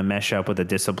that's going to mesh up with the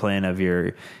discipline of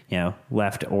your,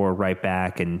 left or right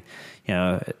back. And,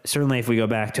 certainly if we go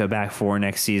back to a back four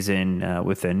next season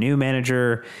with a new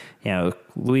manager,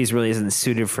 Luiz really isn't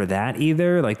suited for that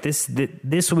either. Like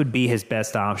this would be his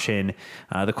best option.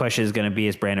 The question is going to be,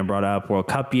 as Brandon brought up, World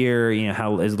Cup year,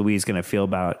 how is Luiz going to feel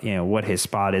about, what his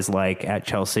spot is like at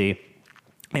Chelsea?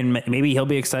 And maybe he'll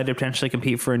be excited to potentially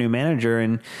compete for a new manager,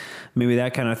 and maybe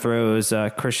that kind of throws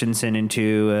Christensen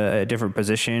into a different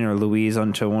position, or Luiz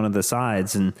onto one of the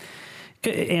sides. And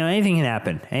anything can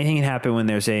happen. Anything can happen when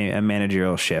there's a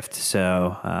managerial shift.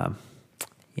 So,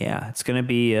 it's going to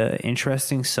be an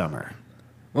interesting summer.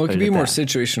 Well, it could be more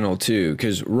situational too,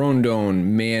 because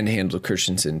Rondon manhandled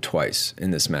Christensen twice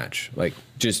in this match. Like,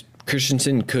 just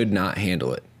Christensen could not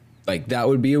handle it. Like, that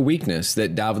would be a weakness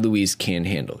that David Luiz can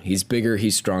handle. He's bigger,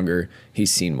 he's stronger,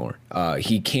 he's seen more.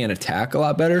 He can attack a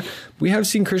lot better. We have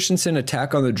seen Christensen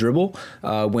attack on the dribble.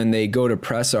 When they go to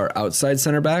press our outside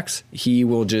center backs, he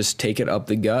will just take it up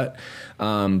the gut.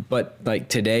 But like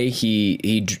today,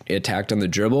 he attacked on the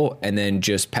dribble and then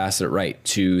just passed it right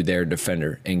to their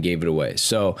defender and gave it away.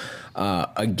 So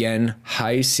again,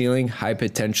 high ceiling, high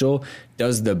potential,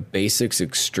 does the basics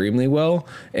extremely well,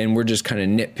 and we're just kind of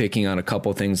nitpicking on a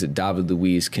couple things that David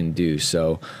Luiz can do.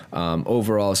 So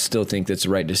overall, still think that's the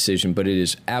right decision, but it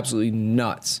is absolutely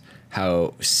nuts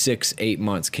how 6-8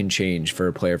 months can change for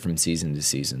a player from season to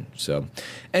season. So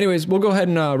anyways, we'll go ahead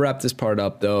and wrap this part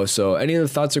up though. So any other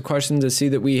thoughts or questions? I see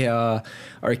that we are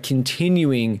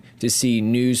continuing to see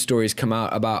news stories come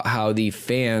out about how the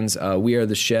fans, We Are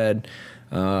the Shed,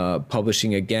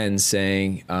 publishing again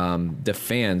saying the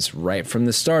fans right from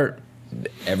the start,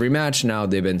 every match now,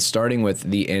 they've been starting with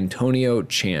the Antonio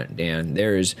chant. Dan,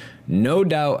 there is no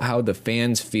doubt how the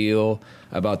fans feel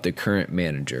about the current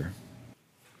manager.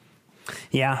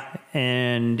 Yeah,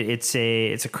 and it's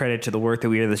a credit to the work that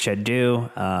We Are the Shed do.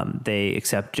 They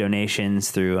accept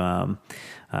donations through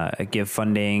Give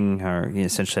Funding, or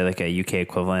essentially like a UK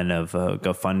equivalent of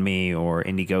GoFundMe or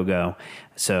Indiegogo.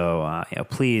 So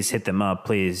please hit them up.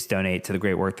 Please donate to the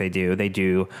great work they do. They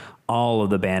do all of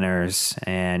the banners,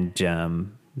 and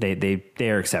they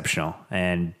are exceptional.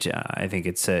 And I think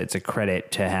it's a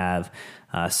credit to have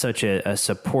such a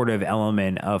supportive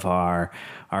element of our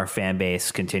fan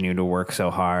base continue to work so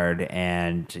hard.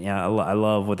 And I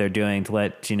love what they're doing to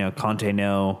let Conte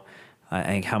know I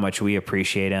think how much we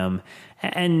appreciate him.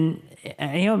 And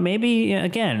maybe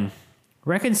again,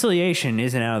 reconciliation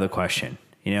isn't out of the question.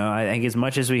 I think as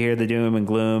much as we hear the doom and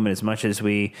gloom, and as much as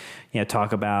we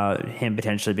talk about him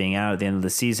potentially being out at the end of the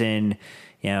season,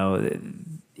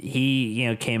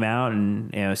 he came out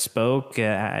and spoke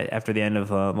after the end of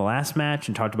the last match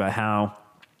and talked about how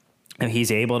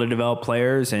he's able to develop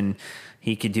players and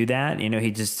he could do that.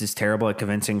 He just is terrible at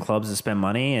convincing clubs to spend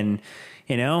money. And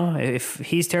if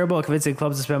he's terrible at convincing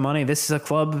clubs to spend money, this is a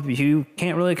club you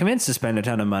can't really convince to spend a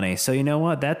ton of money. So you know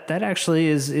what? That actually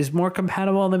is more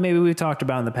compatible than maybe we've talked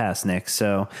about in the past, Nick.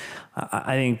 So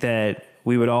I think that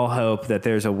we would all hope that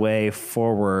there's a way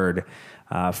forward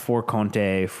for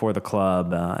Conte, for the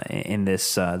club in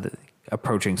this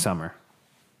approaching summer.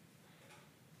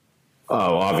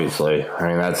 Oh, obviously. I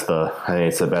mean, I think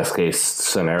it's the best case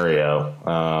scenario.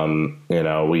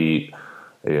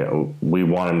 We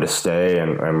want him to stay,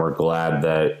 and we're glad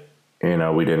that,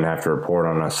 we didn't have to report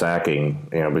on a sacking,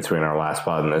 between our last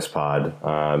pod and this pod.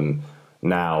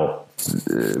 Now,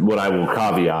 what I will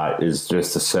caveat is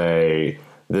just to say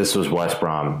this was West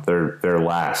Brom. They're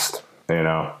last.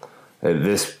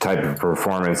 This type of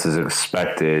performance is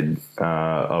expected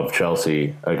of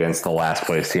Chelsea against the last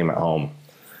place team at home.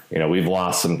 We've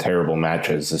lost some terrible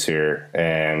matches this year,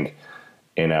 and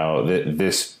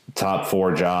this top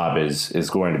 4 job is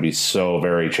going to be so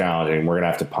very challenging. We're going to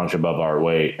have to punch above our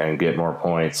weight and get more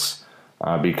points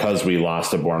because we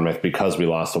lost to Bournemouth, because we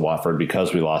lost to Watford,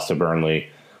 because we lost to Burnley,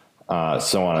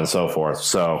 so on and so forth.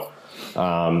 So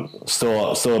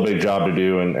still a big job to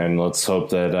do, and let's hope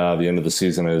that the end of the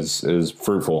season is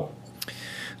fruitful.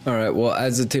 All right, well,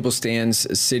 as the table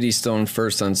stands, City still in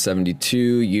first on 72,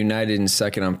 United in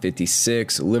second on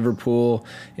 56, Liverpool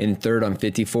in third on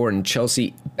 54, and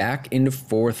Chelsea back into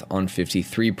fourth on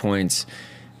 53 points.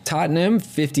 Tottenham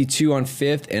 52 on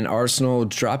fifth, and Arsenal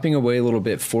dropping away a little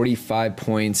bit, 45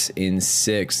 points in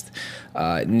sixth.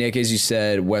 Nick, as you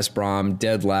said, West Brom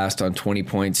dead last on 20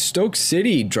 points. Stoke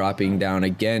City dropping down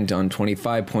again on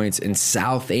 25 points, and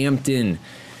Southampton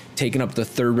taking up the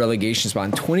third relegation spot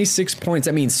on 26 points.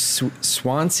 That means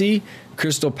Swansea,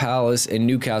 Crystal Palace, and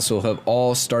Newcastle have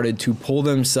all started to pull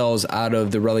themselves out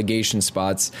of the relegation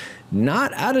spots.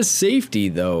 Not out of safety,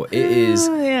 though. It is.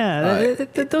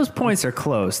 Those points are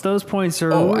close. Those points are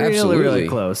really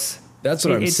close. That's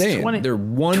what I'm saying. They're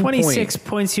 26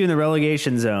 points you in the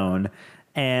relegation zone,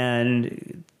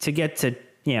 and to get to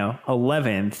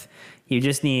 11th, you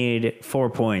just need 4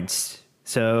 points.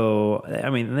 So, I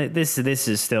mean, this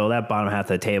is still, that bottom half of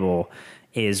the table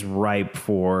is ripe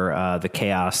for the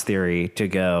chaos theory to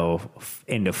go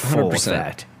into full 100%.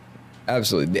 Effect.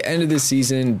 Absolutely. The end of this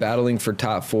season, battling for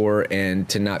top 4 and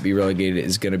to not be relegated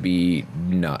is going to be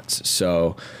nuts.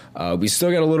 So we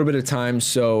still got a little bit of time.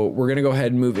 So we're going to go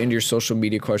ahead and move into your social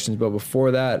media questions. But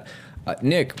before that,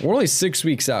 Nick, we're only 6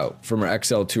 weeks out from our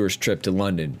XL Tours trip to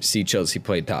London to see Chelsea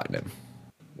play Tottenham.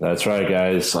 That's right,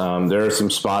 guys. There are some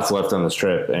spots left on this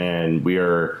trip, and we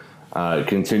are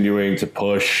continuing to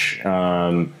push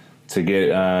to get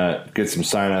some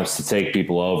signups to take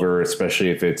people over,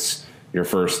 especially if it's your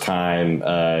first time.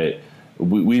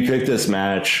 We picked this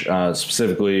match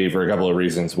specifically for a couple of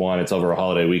reasons. One, it's over a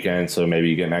holiday weekend, so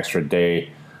maybe you get an extra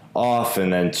day off,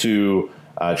 and then 2,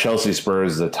 Chelsea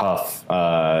Spurs is a tough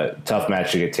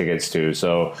match to get tickets to.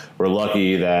 So we're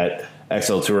lucky that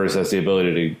XL Tours has the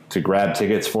ability to grab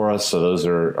tickets for us, so those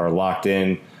are locked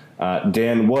in.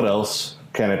 Dan, what else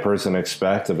can a person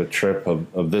expect of a trip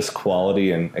of this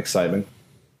quality and excitement?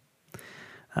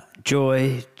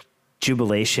 Joy,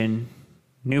 jubilation,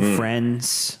 new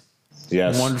friends,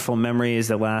 yes, wonderful memories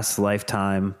that last a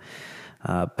lifetime.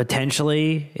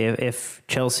 Potentially, if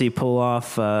Chelsea pull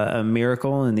off a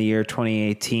miracle in the year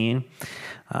 2018,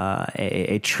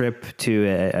 a trip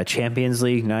to a Champions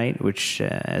League night, which,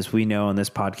 as we know on this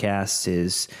podcast,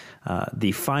 is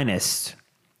the finest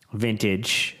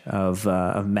vintage of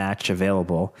match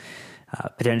available.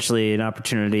 Potentially an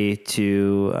opportunity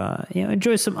to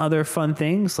enjoy some other fun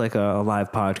things like a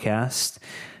live podcast.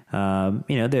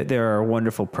 There are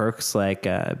wonderful perks like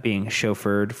being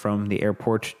chauffeured from the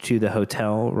airport to the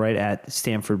hotel right at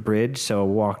Stamford Bridge. So a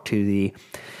walk to the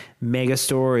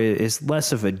Megastore is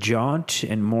less of a jaunt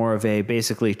and more of a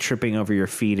basically tripping over your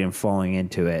feet and falling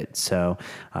into it. So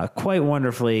quite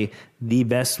wonderfully, the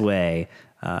best way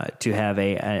to have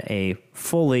a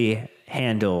fully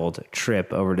handled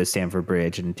trip over to Stamford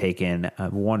Bridge and take in a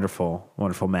wonderful,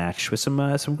 wonderful match with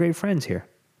some great friends here.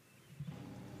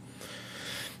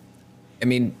 I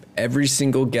mean, every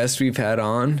single guest we've had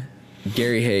on,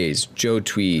 Gary Hayes, Joe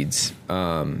Tweeds,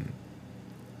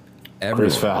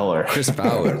 Chris Fowler,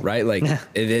 right? Like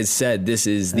it is said, this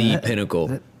is the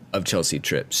pinnacle of Chelsea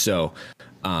trips. So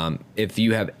if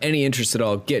you have any interest at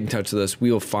all, get in touch with us.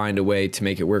 We will find a way to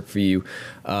make it work for you.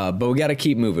 But we got to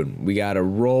keep moving. We got to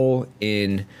roll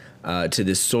in to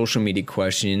the social media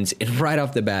questions. And right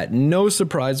off the bat, no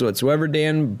surprise whatsoever,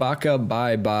 Dan, Baca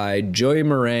bye-bye, Joey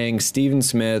Meringue, Stephen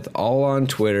Smith, all on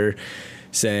Twitter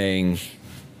saying,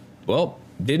 well,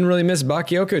 didn't really miss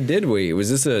Bakayoko, did we?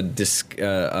 Was this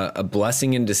a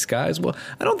blessing in disguise? Well,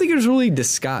 I don't think it was really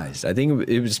disguised. I think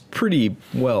it was pretty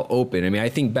well open. I mean, I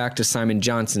think back to Simon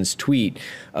Johnson's tweet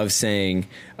of saying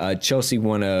Chelsea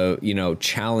want to,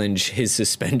 challenge his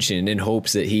suspension in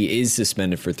hopes that he is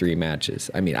suspended for 3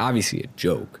 matches. I mean, obviously a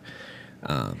joke,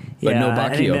 but no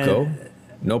Bakayoko.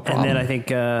 No problem. And then I think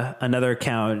another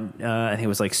account, I think it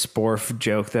was like Sporf,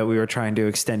 joked that we were trying to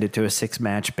extend it to a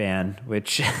 6-match ban,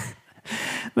 which...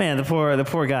 Man, the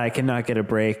poor guy cannot get a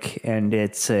break, and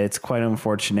it's quite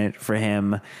unfortunate for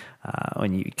him.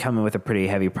 When you come in with a pretty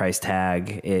heavy price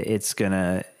tag, it's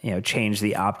gonna change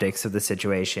the optics of the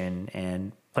situation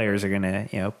and players are going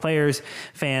to, players,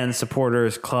 fans,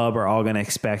 supporters, club are all going to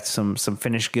expect some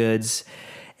finished goods.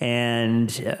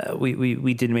 And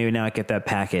we did maybe not get that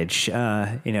package.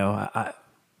 I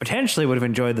potentially would have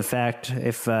enjoyed the fact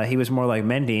if he was more like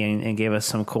Mendy and gave us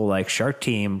some cool like Shark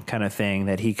Team kind of thing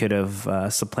that he could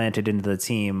have supplanted into the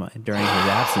team during his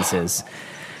absences.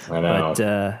 I know.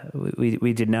 But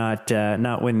we did not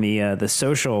win the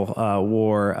social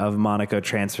war of Monaco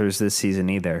transfers this season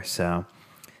either. So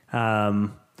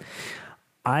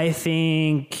I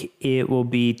think it will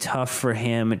be tough for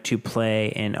him to play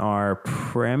in our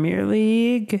Premier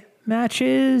League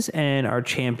matches and our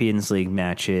Champions League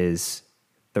matches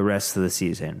the rest of the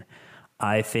season.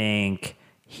 I think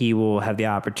he will have the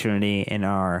opportunity in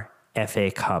our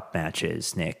FA Cup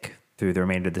matches, Nick, through the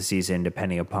remainder of the season,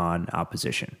 depending upon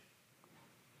opposition.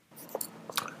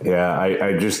 Yeah,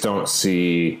 I just don't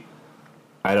see.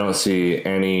 I don't see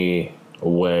any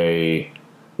way.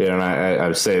 And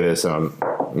I say this, and I'm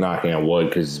knocking on wood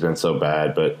because he's been so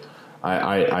bad, but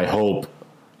I hope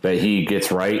that he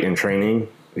gets right in training,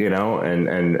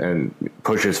 and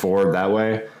pushes forward that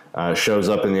way. Shows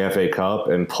up in the FA Cup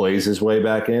and plays his way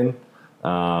back in.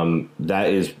 That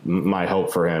is my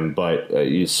hope for him. But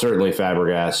certainly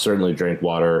Fabregas, certainly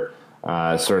Drinkwater,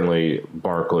 certainly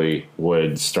Barkley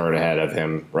would start ahead of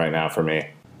him right now for me.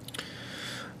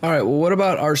 All right, well, what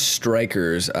about our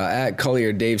strikers? At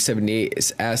Collier Dave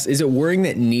 78 asked, is it worrying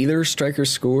that neither striker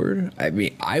scored? I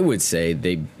mean, I would say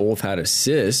they both had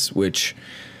assists, which,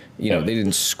 they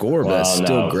didn't score, but that's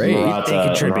still great. They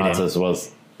contributed.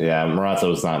 Morata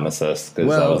was not an assist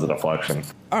because that was a deflection.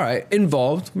 All right,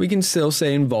 involved. We can still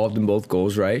say involved in both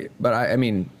goals, right? But I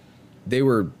mean, they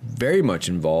were very much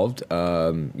involved.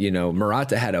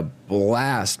 Morata had a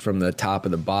blast from the top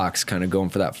of the box, kind of going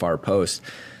for that far post.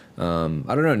 I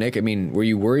don't know, Nick. I mean, were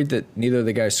you worried that neither of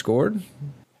the guys scored?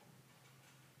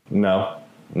 No,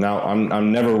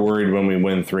 I'm never worried when we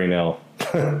win 3-0.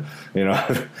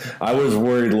 I was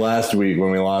worried last week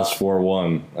when we lost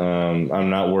 4-1.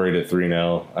 I'm not worried at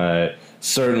 3-0.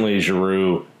 Certainly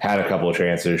Giroud had a couple of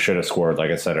chances, should have scored, like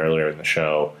I said earlier in the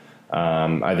show.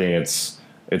 I think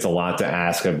it's a lot to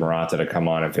ask of Morata to come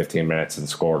on in 15 minutes and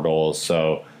score goals.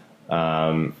 So,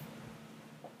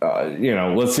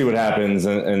 let's see what happens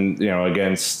and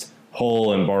against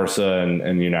Hull and Barca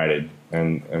and United.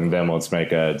 And then let's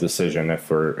make a decision if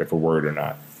we're worried or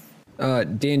not.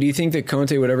 Dan, do you think that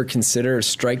Conte would ever consider a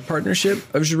strike partnership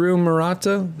of Giroud and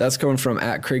Morata? That's coming from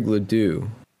at Craig Ledoux.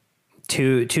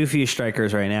 Too few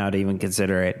strikers right now to even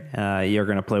consider it. You're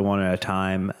going to play one at a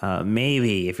time.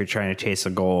 Maybe if you're trying to chase a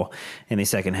goal in the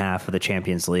second half of the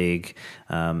Champions League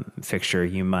fixture,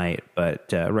 you might.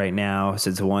 But right now,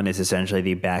 since one is essentially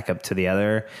the backup to the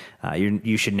other,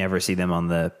 you should never see them on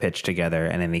the pitch together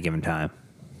at any given time.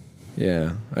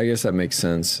 Yeah, I guess that makes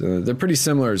sense. They're pretty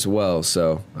similar as well,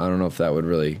 so I don't know if that would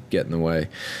really get in the way.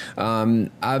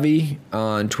 Avi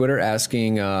on Twitter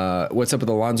asking, what's up with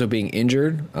Alonso being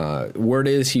injured? Word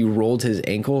is he rolled his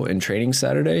ankle in training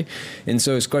Saturday. And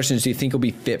so his question is, do you think he'll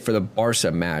be fit for the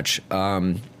Barca match?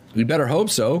 We better hope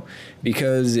so,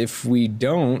 because if we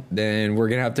don't, then we're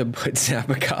going to have to put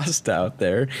Zappacosta out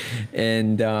there.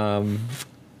 And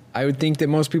I would think that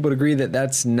most people would agree that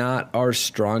that's not our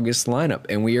strongest lineup,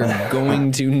 and we are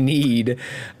going to need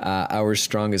our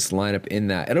strongest lineup in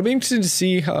that. It'll be interesting to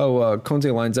see how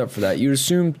Conte lines up for that. You'd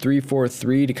assume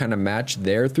 3-4-3 to kind of match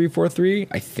their 3-4-3,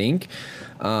 I think.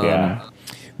 Yeah.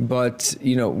 But,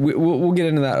 we'll get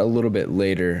into that a little bit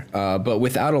later. But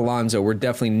without Alonso, we're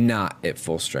definitely not at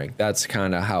full strength. That's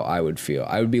kind of how I would feel.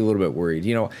 I would be a little bit worried.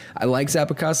 I like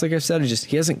Zappacosta, like I've said. It's just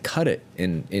he hasn't cut it,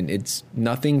 and it's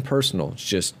nothing personal. It's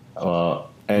just...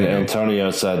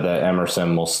 Antonio said that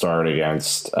Emerson will start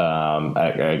against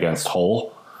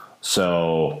Hull.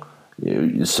 So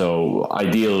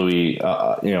ideally,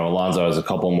 Alonso has a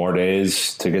couple more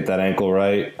days to get that ankle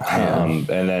right, and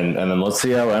then let's see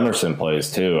how Emerson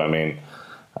plays too. I mean,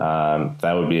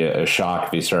 that would be a shock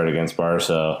if he started against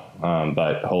Barca,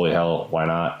 but holy hell, why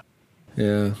not?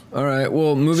 Yeah. All right.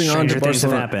 Well, moving on to Barcelona. Things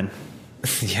have happened.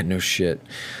 Yeah. No shit.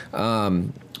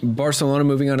 Barcelona,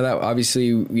 moving on to that,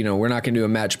 obviously, we're not going to do a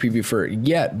match preview for it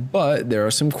yet, but there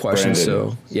are some questions.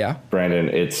 Brandon,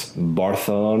 it's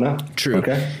Barcelona. True.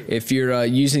 Okay. If you're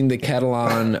using the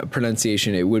Catalan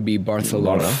pronunciation, it would be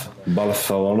Barcelona.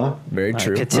 Barcelona. Very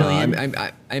true. I'm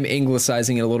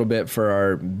anglicizing it a little bit for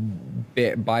our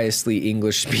biasedly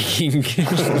English-speaking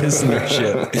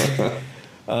listenership.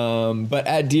 But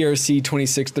at DRC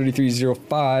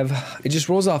 263305, it just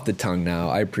rolls off the tongue now.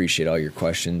 I appreciate all your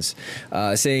questions.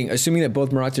 Saying, assuming that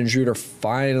both Morata and Giroud are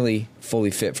finally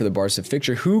fully fit for the Barca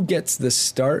fixture, who gets the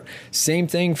start? Same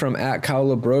thing from at Kyle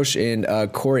LaBroche and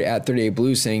Corey at 38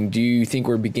 Blue saying, do you think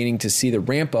we're beginning to see the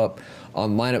ramp up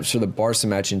on lineups for the Barca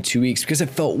match in 2 weeks? Because it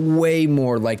felt way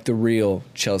more like the real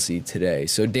Chelsea today.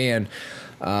 So Dan,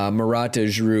 Morata,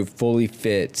 Giroud fully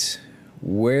fit.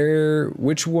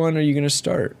 Which one are you going to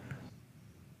start?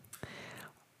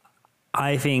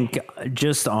 I think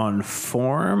just on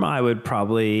form, I would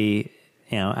probably,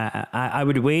 I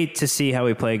would wait to see how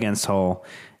we play against Hull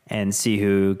and see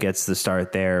who gets the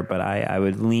start there. But I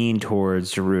would lean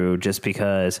towards Giroud just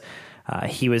because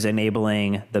he was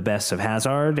enabling the best of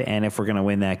Hazard. And if we're going to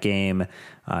win that game,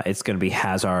 it's going to be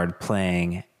Hazard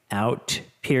playing out,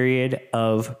 period,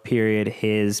 of, period,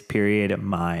 his, period,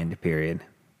 mind, period.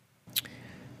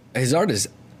 Hazard has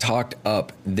talked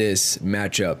up this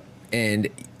matchup, and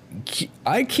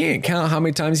I can't count how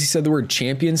many times he said the word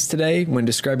champions today when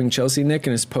describing Chelsea, Nick,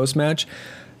 in his post-match.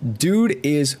 Dude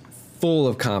is full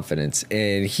of confidence,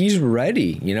 and he's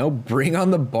ready. Bring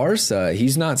on the Barca.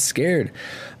 He's not scared.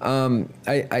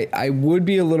 I would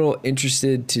be a little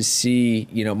interested to see,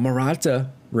 Morata,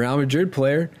 Real Madrid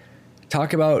player,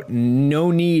 talk about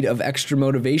no need of extra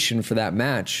motivation for that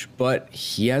match, but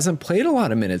he hasn't played a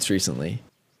lot of minutes recently.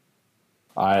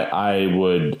 I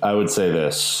would say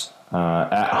this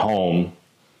at home,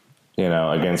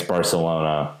 against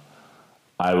Barcelona,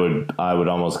 I would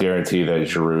almost guarantee that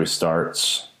Giroud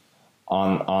starts.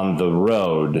 On the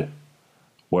road,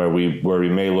 where we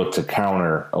may look to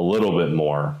counter a little bit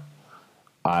more,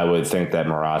 I would think that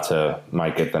Morata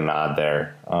might get the nod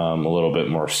there. A little bit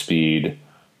more speed,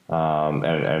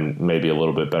 and maybe a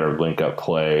little bit better link up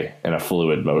play and a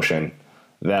fluid motion.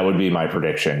 That would be my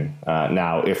prediction.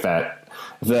 Now, if that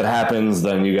happens,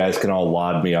 then you guys can all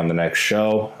laud me on the next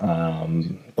show.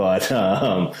 But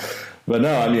no,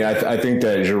 I mean, I think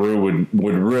that Giroud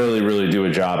would really, really do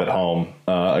a job at home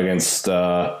against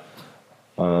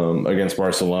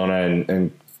Barcelona,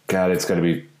 and God, it's going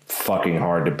to be fucking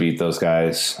hard to beat those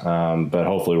guys. But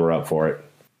hopefully, we're up for it.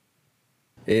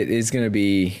 It is going to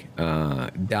be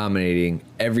dominating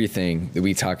everything that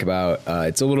we talk about.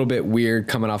 It's a little bit weird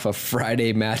coming off a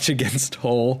Friday match against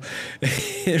Hull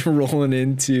and rolling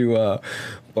into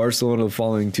Barcelona the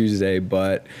following Tuesday,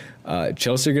 but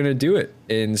Chelsea are going to do it.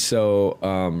 And so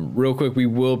real quick, we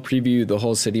will preview the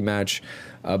Hull City match.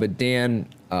 But Dan,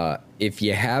 if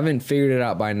you haven't figured it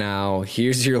out by now,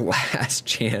 here's your last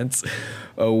chance.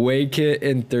 Away kit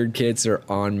and third kits are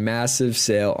on massive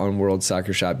sale on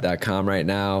worldsoccershop.com right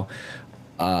now.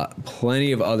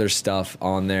 Plenty of other stuff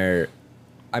on there.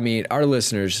 I mean, our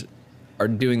listeners are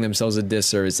doing themselves a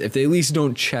disservice if they at least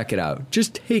don't check it out.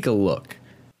 Just take a look.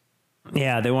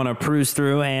 Yeah, they want to peruse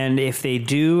through, and if they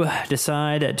do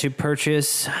decide to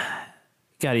purchase,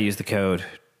 got to use the code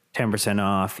 10%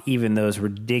 off, even those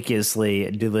ridiculously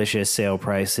delicious sale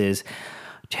prices.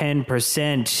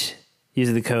 10%.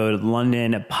 Using the code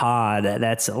LondonPod.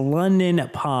 That's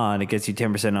LondonPod. It gets you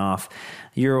 10% off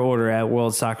your order at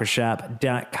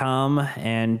worldsoccershop.com.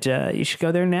 And you should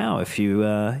go there now if you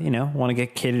want to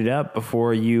get kitted up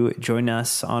before you join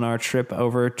us on our trip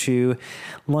over to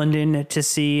London to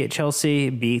see Chelsea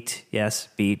beat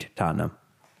Tottenham.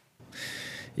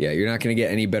 Yeah, you're not going to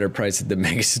get any better price at the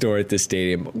mega store at the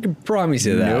stadium. I can promise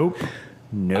you that.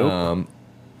 Nope.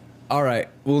 All right.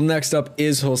 Well, next up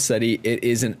is Hull City. It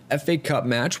is an FA Cup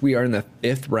match. We are in the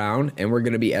 5th round, and we're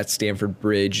going to be at Stamford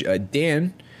Bridge.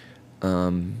 Dan,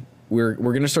 we're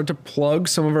going to start to plug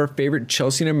some of our favorite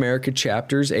Chelsea in America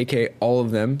chapters, aka all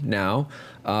of them now.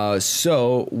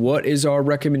 So, what is our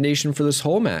recommendation for this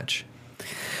Hull match?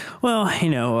 Well,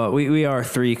 we are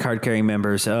 3 card-carrying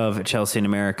members of Chelsea in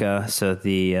America, so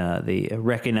the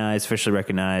officially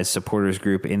recognized supporters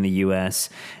group in the U.S.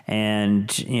 And,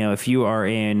 if you are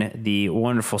in the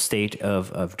wonderful state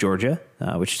of Georgia,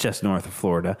 which is just north of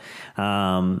Florida,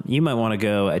 you might want to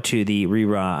go to the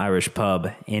Rira Irish Pub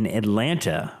in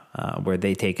Atlanta, where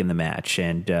they take in the match.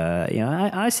 And,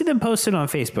 I see them posted on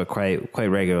Facebook quite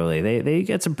regularly. They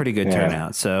get some pretty good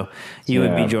turnout, so you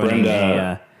would be joining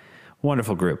a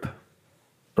wonderful group.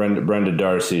 Brenda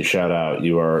Darcy, shout out.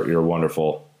 You're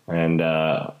wonderful. And,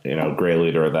 great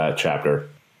leader of that chapter.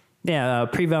 Yeah.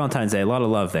 Pre-Valentine's Day. A lot of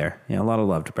love there. A lot of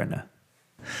love to Brenda.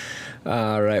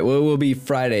 All right. Well, it will be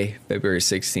Friday, February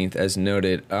 16th, as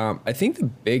noted. I think the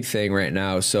big thing right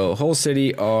now, so Hull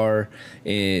City are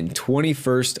in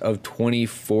 21st of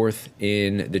 24th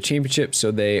in the championship. So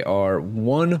they are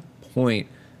 1 point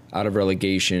out of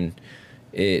relegation.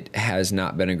 It has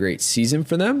not been a great season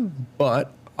for them,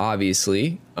 but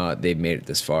obviously, they've made it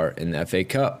this far in the FA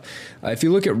Cup. If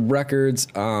you look at records,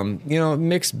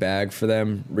 mixed bag for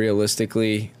them,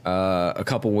 realistically. A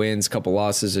couple wins, couple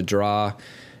losses, a draw.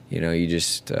 You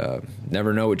just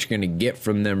never know what you're going to get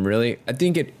from them, really. I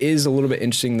think it is a little bit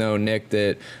interesting, though, Nick,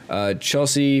 that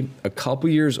Chelsea, a couple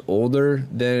years older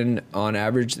than on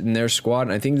average in their squad.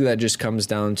 And I think that just comes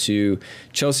down to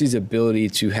Chelsea's ability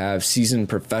to have seasoned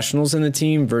professionals in the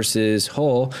team versus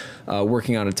Hull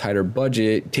working on a tighter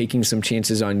budget, taking some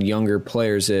chances on younger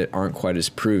players that aren't quite as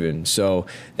proven. So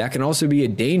that can also be a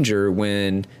danger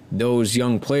when those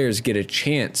young players get a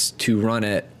chance to run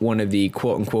at one of the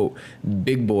quote-unquote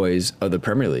big boys of the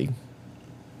Premier League.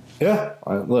 Yeah,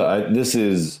 this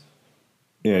is,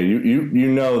 you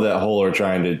know that Hull are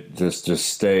trying to just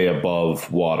stay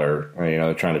above water.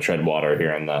 They're trying to tread water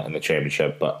here in the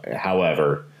championship. But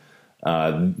however,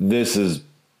 this is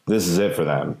it for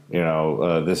them.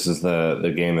 This is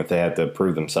the game that they have to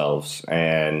prove themselves,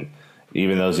 and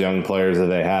even those young players that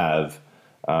they have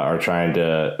are trying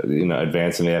to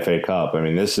advance in the FA Cup. I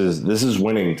mean, this is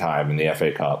winning time in the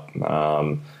FA Cup.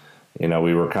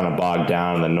 We were kind of bogged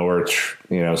down in the Norwich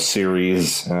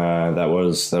series that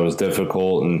was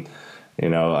difficult, and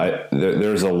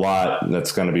there's a lot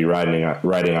that's going to be riding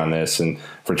on this. And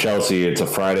for Chelsea, it's a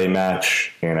Friday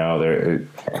match. It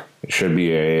should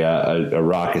be a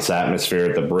raucous atmosphere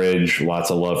at the Bridge.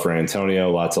 Lots of love for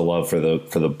Antonio. Lots of love for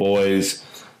the boys.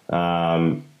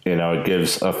 It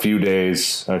gives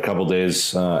a couple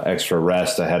days extra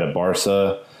rest ahead of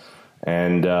Barca.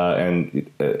 And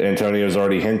Antonio's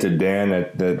already hinted, Dan,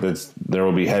 that there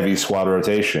will be heavy squad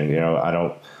rotation. I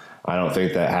don't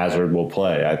think that Hazard will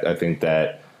play. I think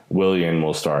that Willian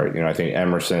will start. I think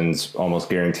Emerson's almost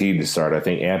guaranteed to start. I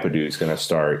think Ampadu's going to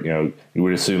start. You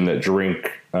would assume that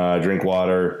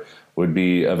Drinkwater would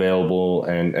be available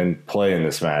and play in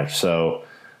this match. So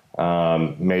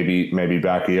maybe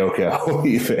Bakayoko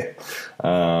even.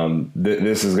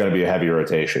 This is going to be a heavy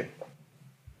rotation.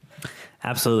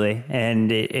 Absolutely,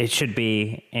 and it should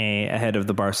be ahead of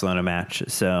the Barcelona match.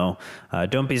 So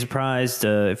don't be surprised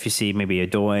if you see maybe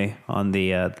Odoi on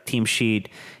the team sheet.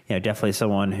 Definitely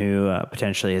someone who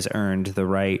potentially has earned the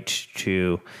right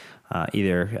to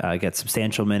either get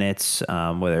substantial minutes,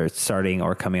 whether it's starting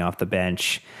or coming off the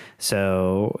bench.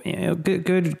 So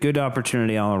good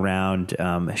opportunity all around.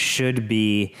 Should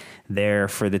be there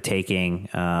for the taking.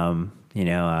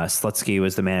 Slutsky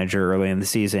was the manager early in the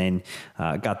season,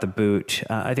 got the boot.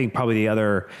 I think probably the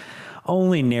other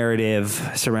only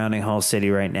narrative surrounding Hull City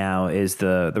right now is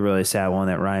the really sad one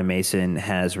that Ryan Mason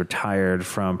has retired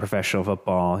from professional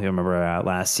football. You remember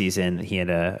last season he had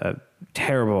a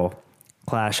terrible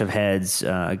clash of heads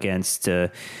against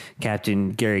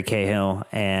Captain Gary Cahill,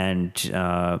 and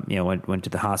went to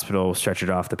the hospital,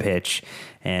 stretchered off the pitch,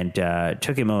 and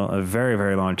took him a very,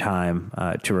 very long time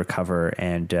to recover.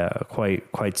 And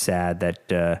quite sad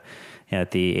that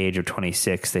at the age of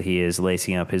 26 that he is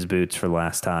lacing up his boots for the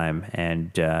last time.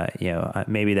 And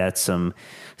maybe that's some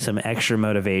extra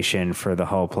motivation for the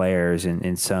Hull players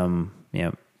in some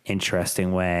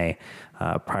interesting way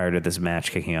prior to this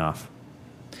match kicking off.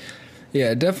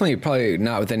 Yeah, definitely probably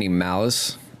not with any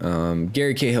malice.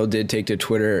 Gary Cahill did take to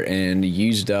Twitter and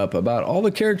used up about all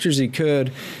the characters he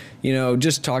could,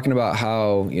 just talking about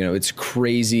how, it's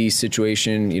crazy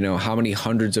situation, how many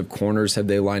hundreds of corners have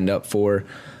they lined up for.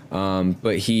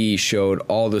 But he showed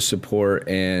all the support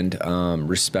and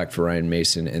respect for Ryan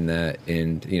Mason in that,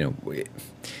 and,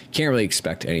 can't really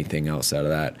expect anything else out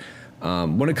of that.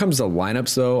 When it comes to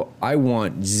lineups, though, I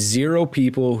want 0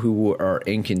 people who are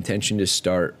in contention to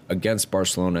start against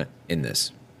Barcelona in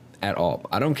this at all.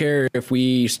 I don't care if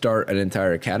we start an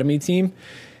entire academy team.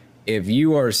 If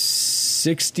you are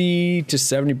 60 to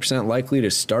 70% likely to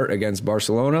start against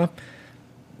Barcelona,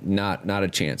 not a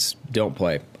chance. Don't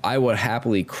play. I would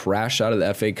happily crash out of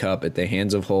the FA Cup at the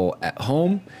hands of Hull at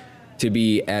home to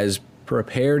be as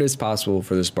prepared as possible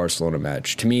for this Barcelona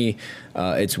match. To me,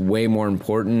 it's way more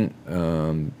important,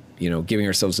 giving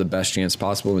ourselves the best chance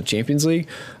possible in the Champions League,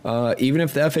 even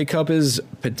if the FA Cup is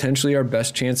potentially our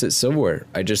best chance at silverware.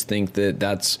 I just think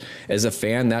that's, as a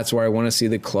fan, that's where I want to see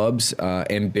the club's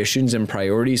ambitions and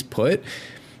priorities put.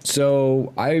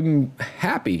 So I'm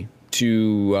happy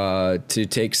to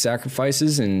take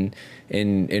sacrifices and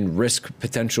risk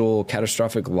potential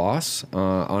catastrophic loss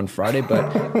on Friday,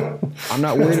 but I'm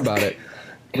not worried about it.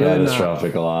 Really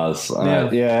catastrophic loss.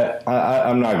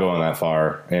 I'm not going that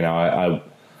far.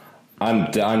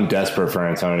 I'm desperate for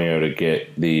Antonio to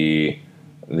get the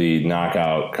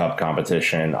knockout cup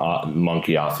competition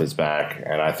monkey off his back,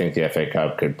 and I think the FA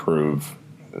Cup could prove,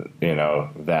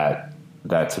 that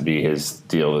to be his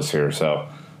deal this year. So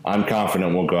I'm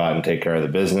confident we'll go out and take care of the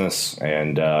business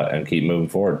and keep moving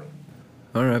forward.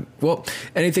 All right. Well,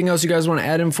 anything else you guys want to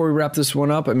add in before we wrap this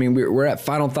one up? I mean, we're at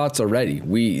final thoughts already.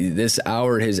 This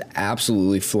hour has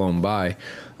absolutely flown by,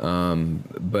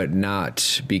 but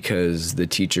not because the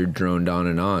teacher droned on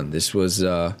and on. This was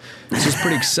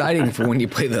pretty exciting for when you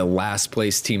play the last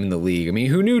place team in the league. I mean,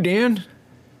 who knew, Dan?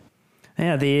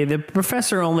 Yeah, the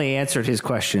professor only answered his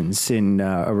questions in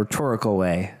a rhetorical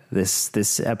way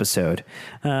this episode.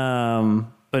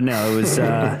 But no, it was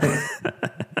no,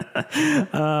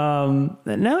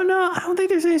 I don't think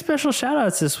there's any special shout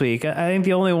outs this week. I think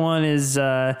the only one is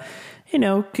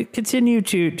continue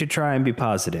to try and be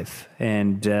positive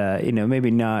and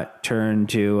maybe not turn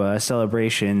to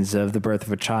celebrations of the birth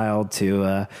of a child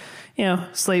to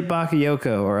slate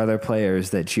Bakayoko or other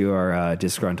players that you are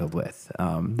disgruntled with.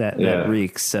 That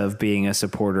reeks of being a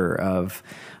supporter of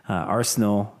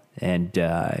Arsenal. And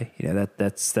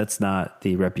that's not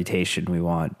the reputation we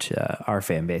want our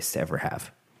fan base to ever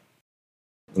have.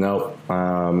 No,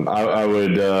 I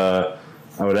would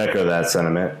echo that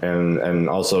sentiment and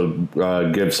also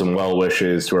give some well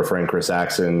wishes to our friend Chris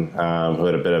Axon, who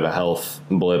had a bit of a health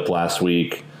blip last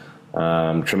week.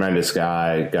 Tremendous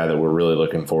guy that we're really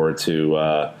looking forward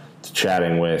to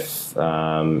chatting with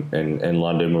in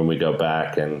London when we go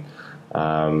back. And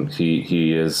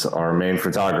he is our main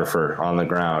photographer on the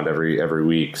ground every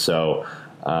week. So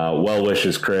well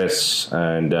wishes, Chris,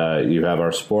 and you have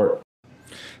our support.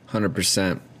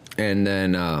 100%. And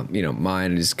then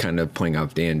mine is kind of playing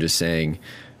off Dan, just saying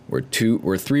we're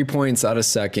 3 points out of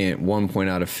second, 1 point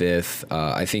out of fifth.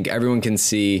 I think everyone can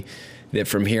see that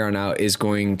from here on out is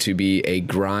going to be a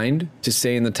grind to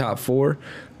stay in the top four.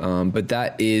 But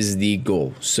that is the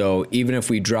goal. So even if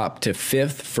we drop to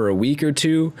fifth for a week or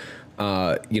two,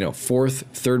 fourth,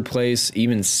 third place,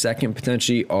 even second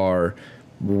potentially are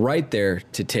right there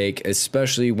to take,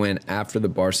 especially when after the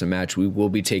Barca match, we will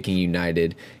be taking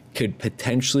United, could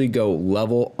potentially go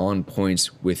level on points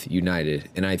with United.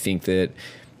 And I think that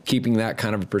keeping that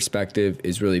kind of a perspective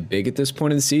is really big at this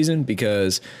point of the season,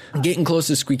 because getting close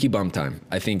to squeaky bum time,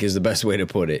 I think, is the best way to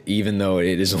put it, even though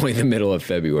it is only the middle of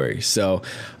February. So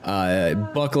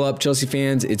buckle up, Chelsea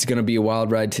fans. It's going to be a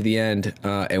wild ride to the end,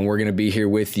 and we're going to be here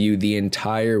with you the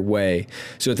entire way.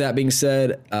 So with that being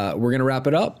said, we're going to wrap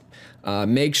it up.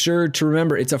 Make sure to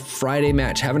remember it's a Friday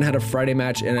match. Haven't had a Friday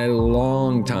match in a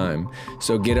long time,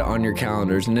 so get it on your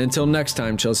calendars. And until next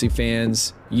time, Chelsea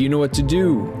fans, you know what to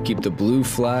do. Keep the blue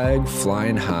flag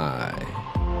flying high.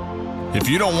 If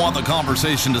you don't want the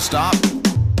conversation to stop,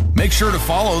 make sure to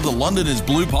follow the London is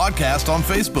Blue podcast on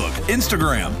Facebook,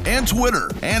 Instagram, and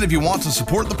Twitter. And if you want to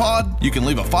support the pod, you can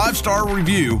leave a 5-star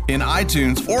review in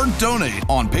iTunes or donate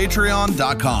on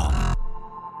patreon.com.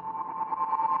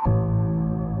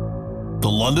 The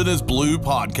London is Blue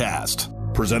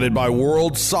podcast, presented by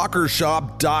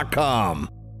WorldSoccerShop.com.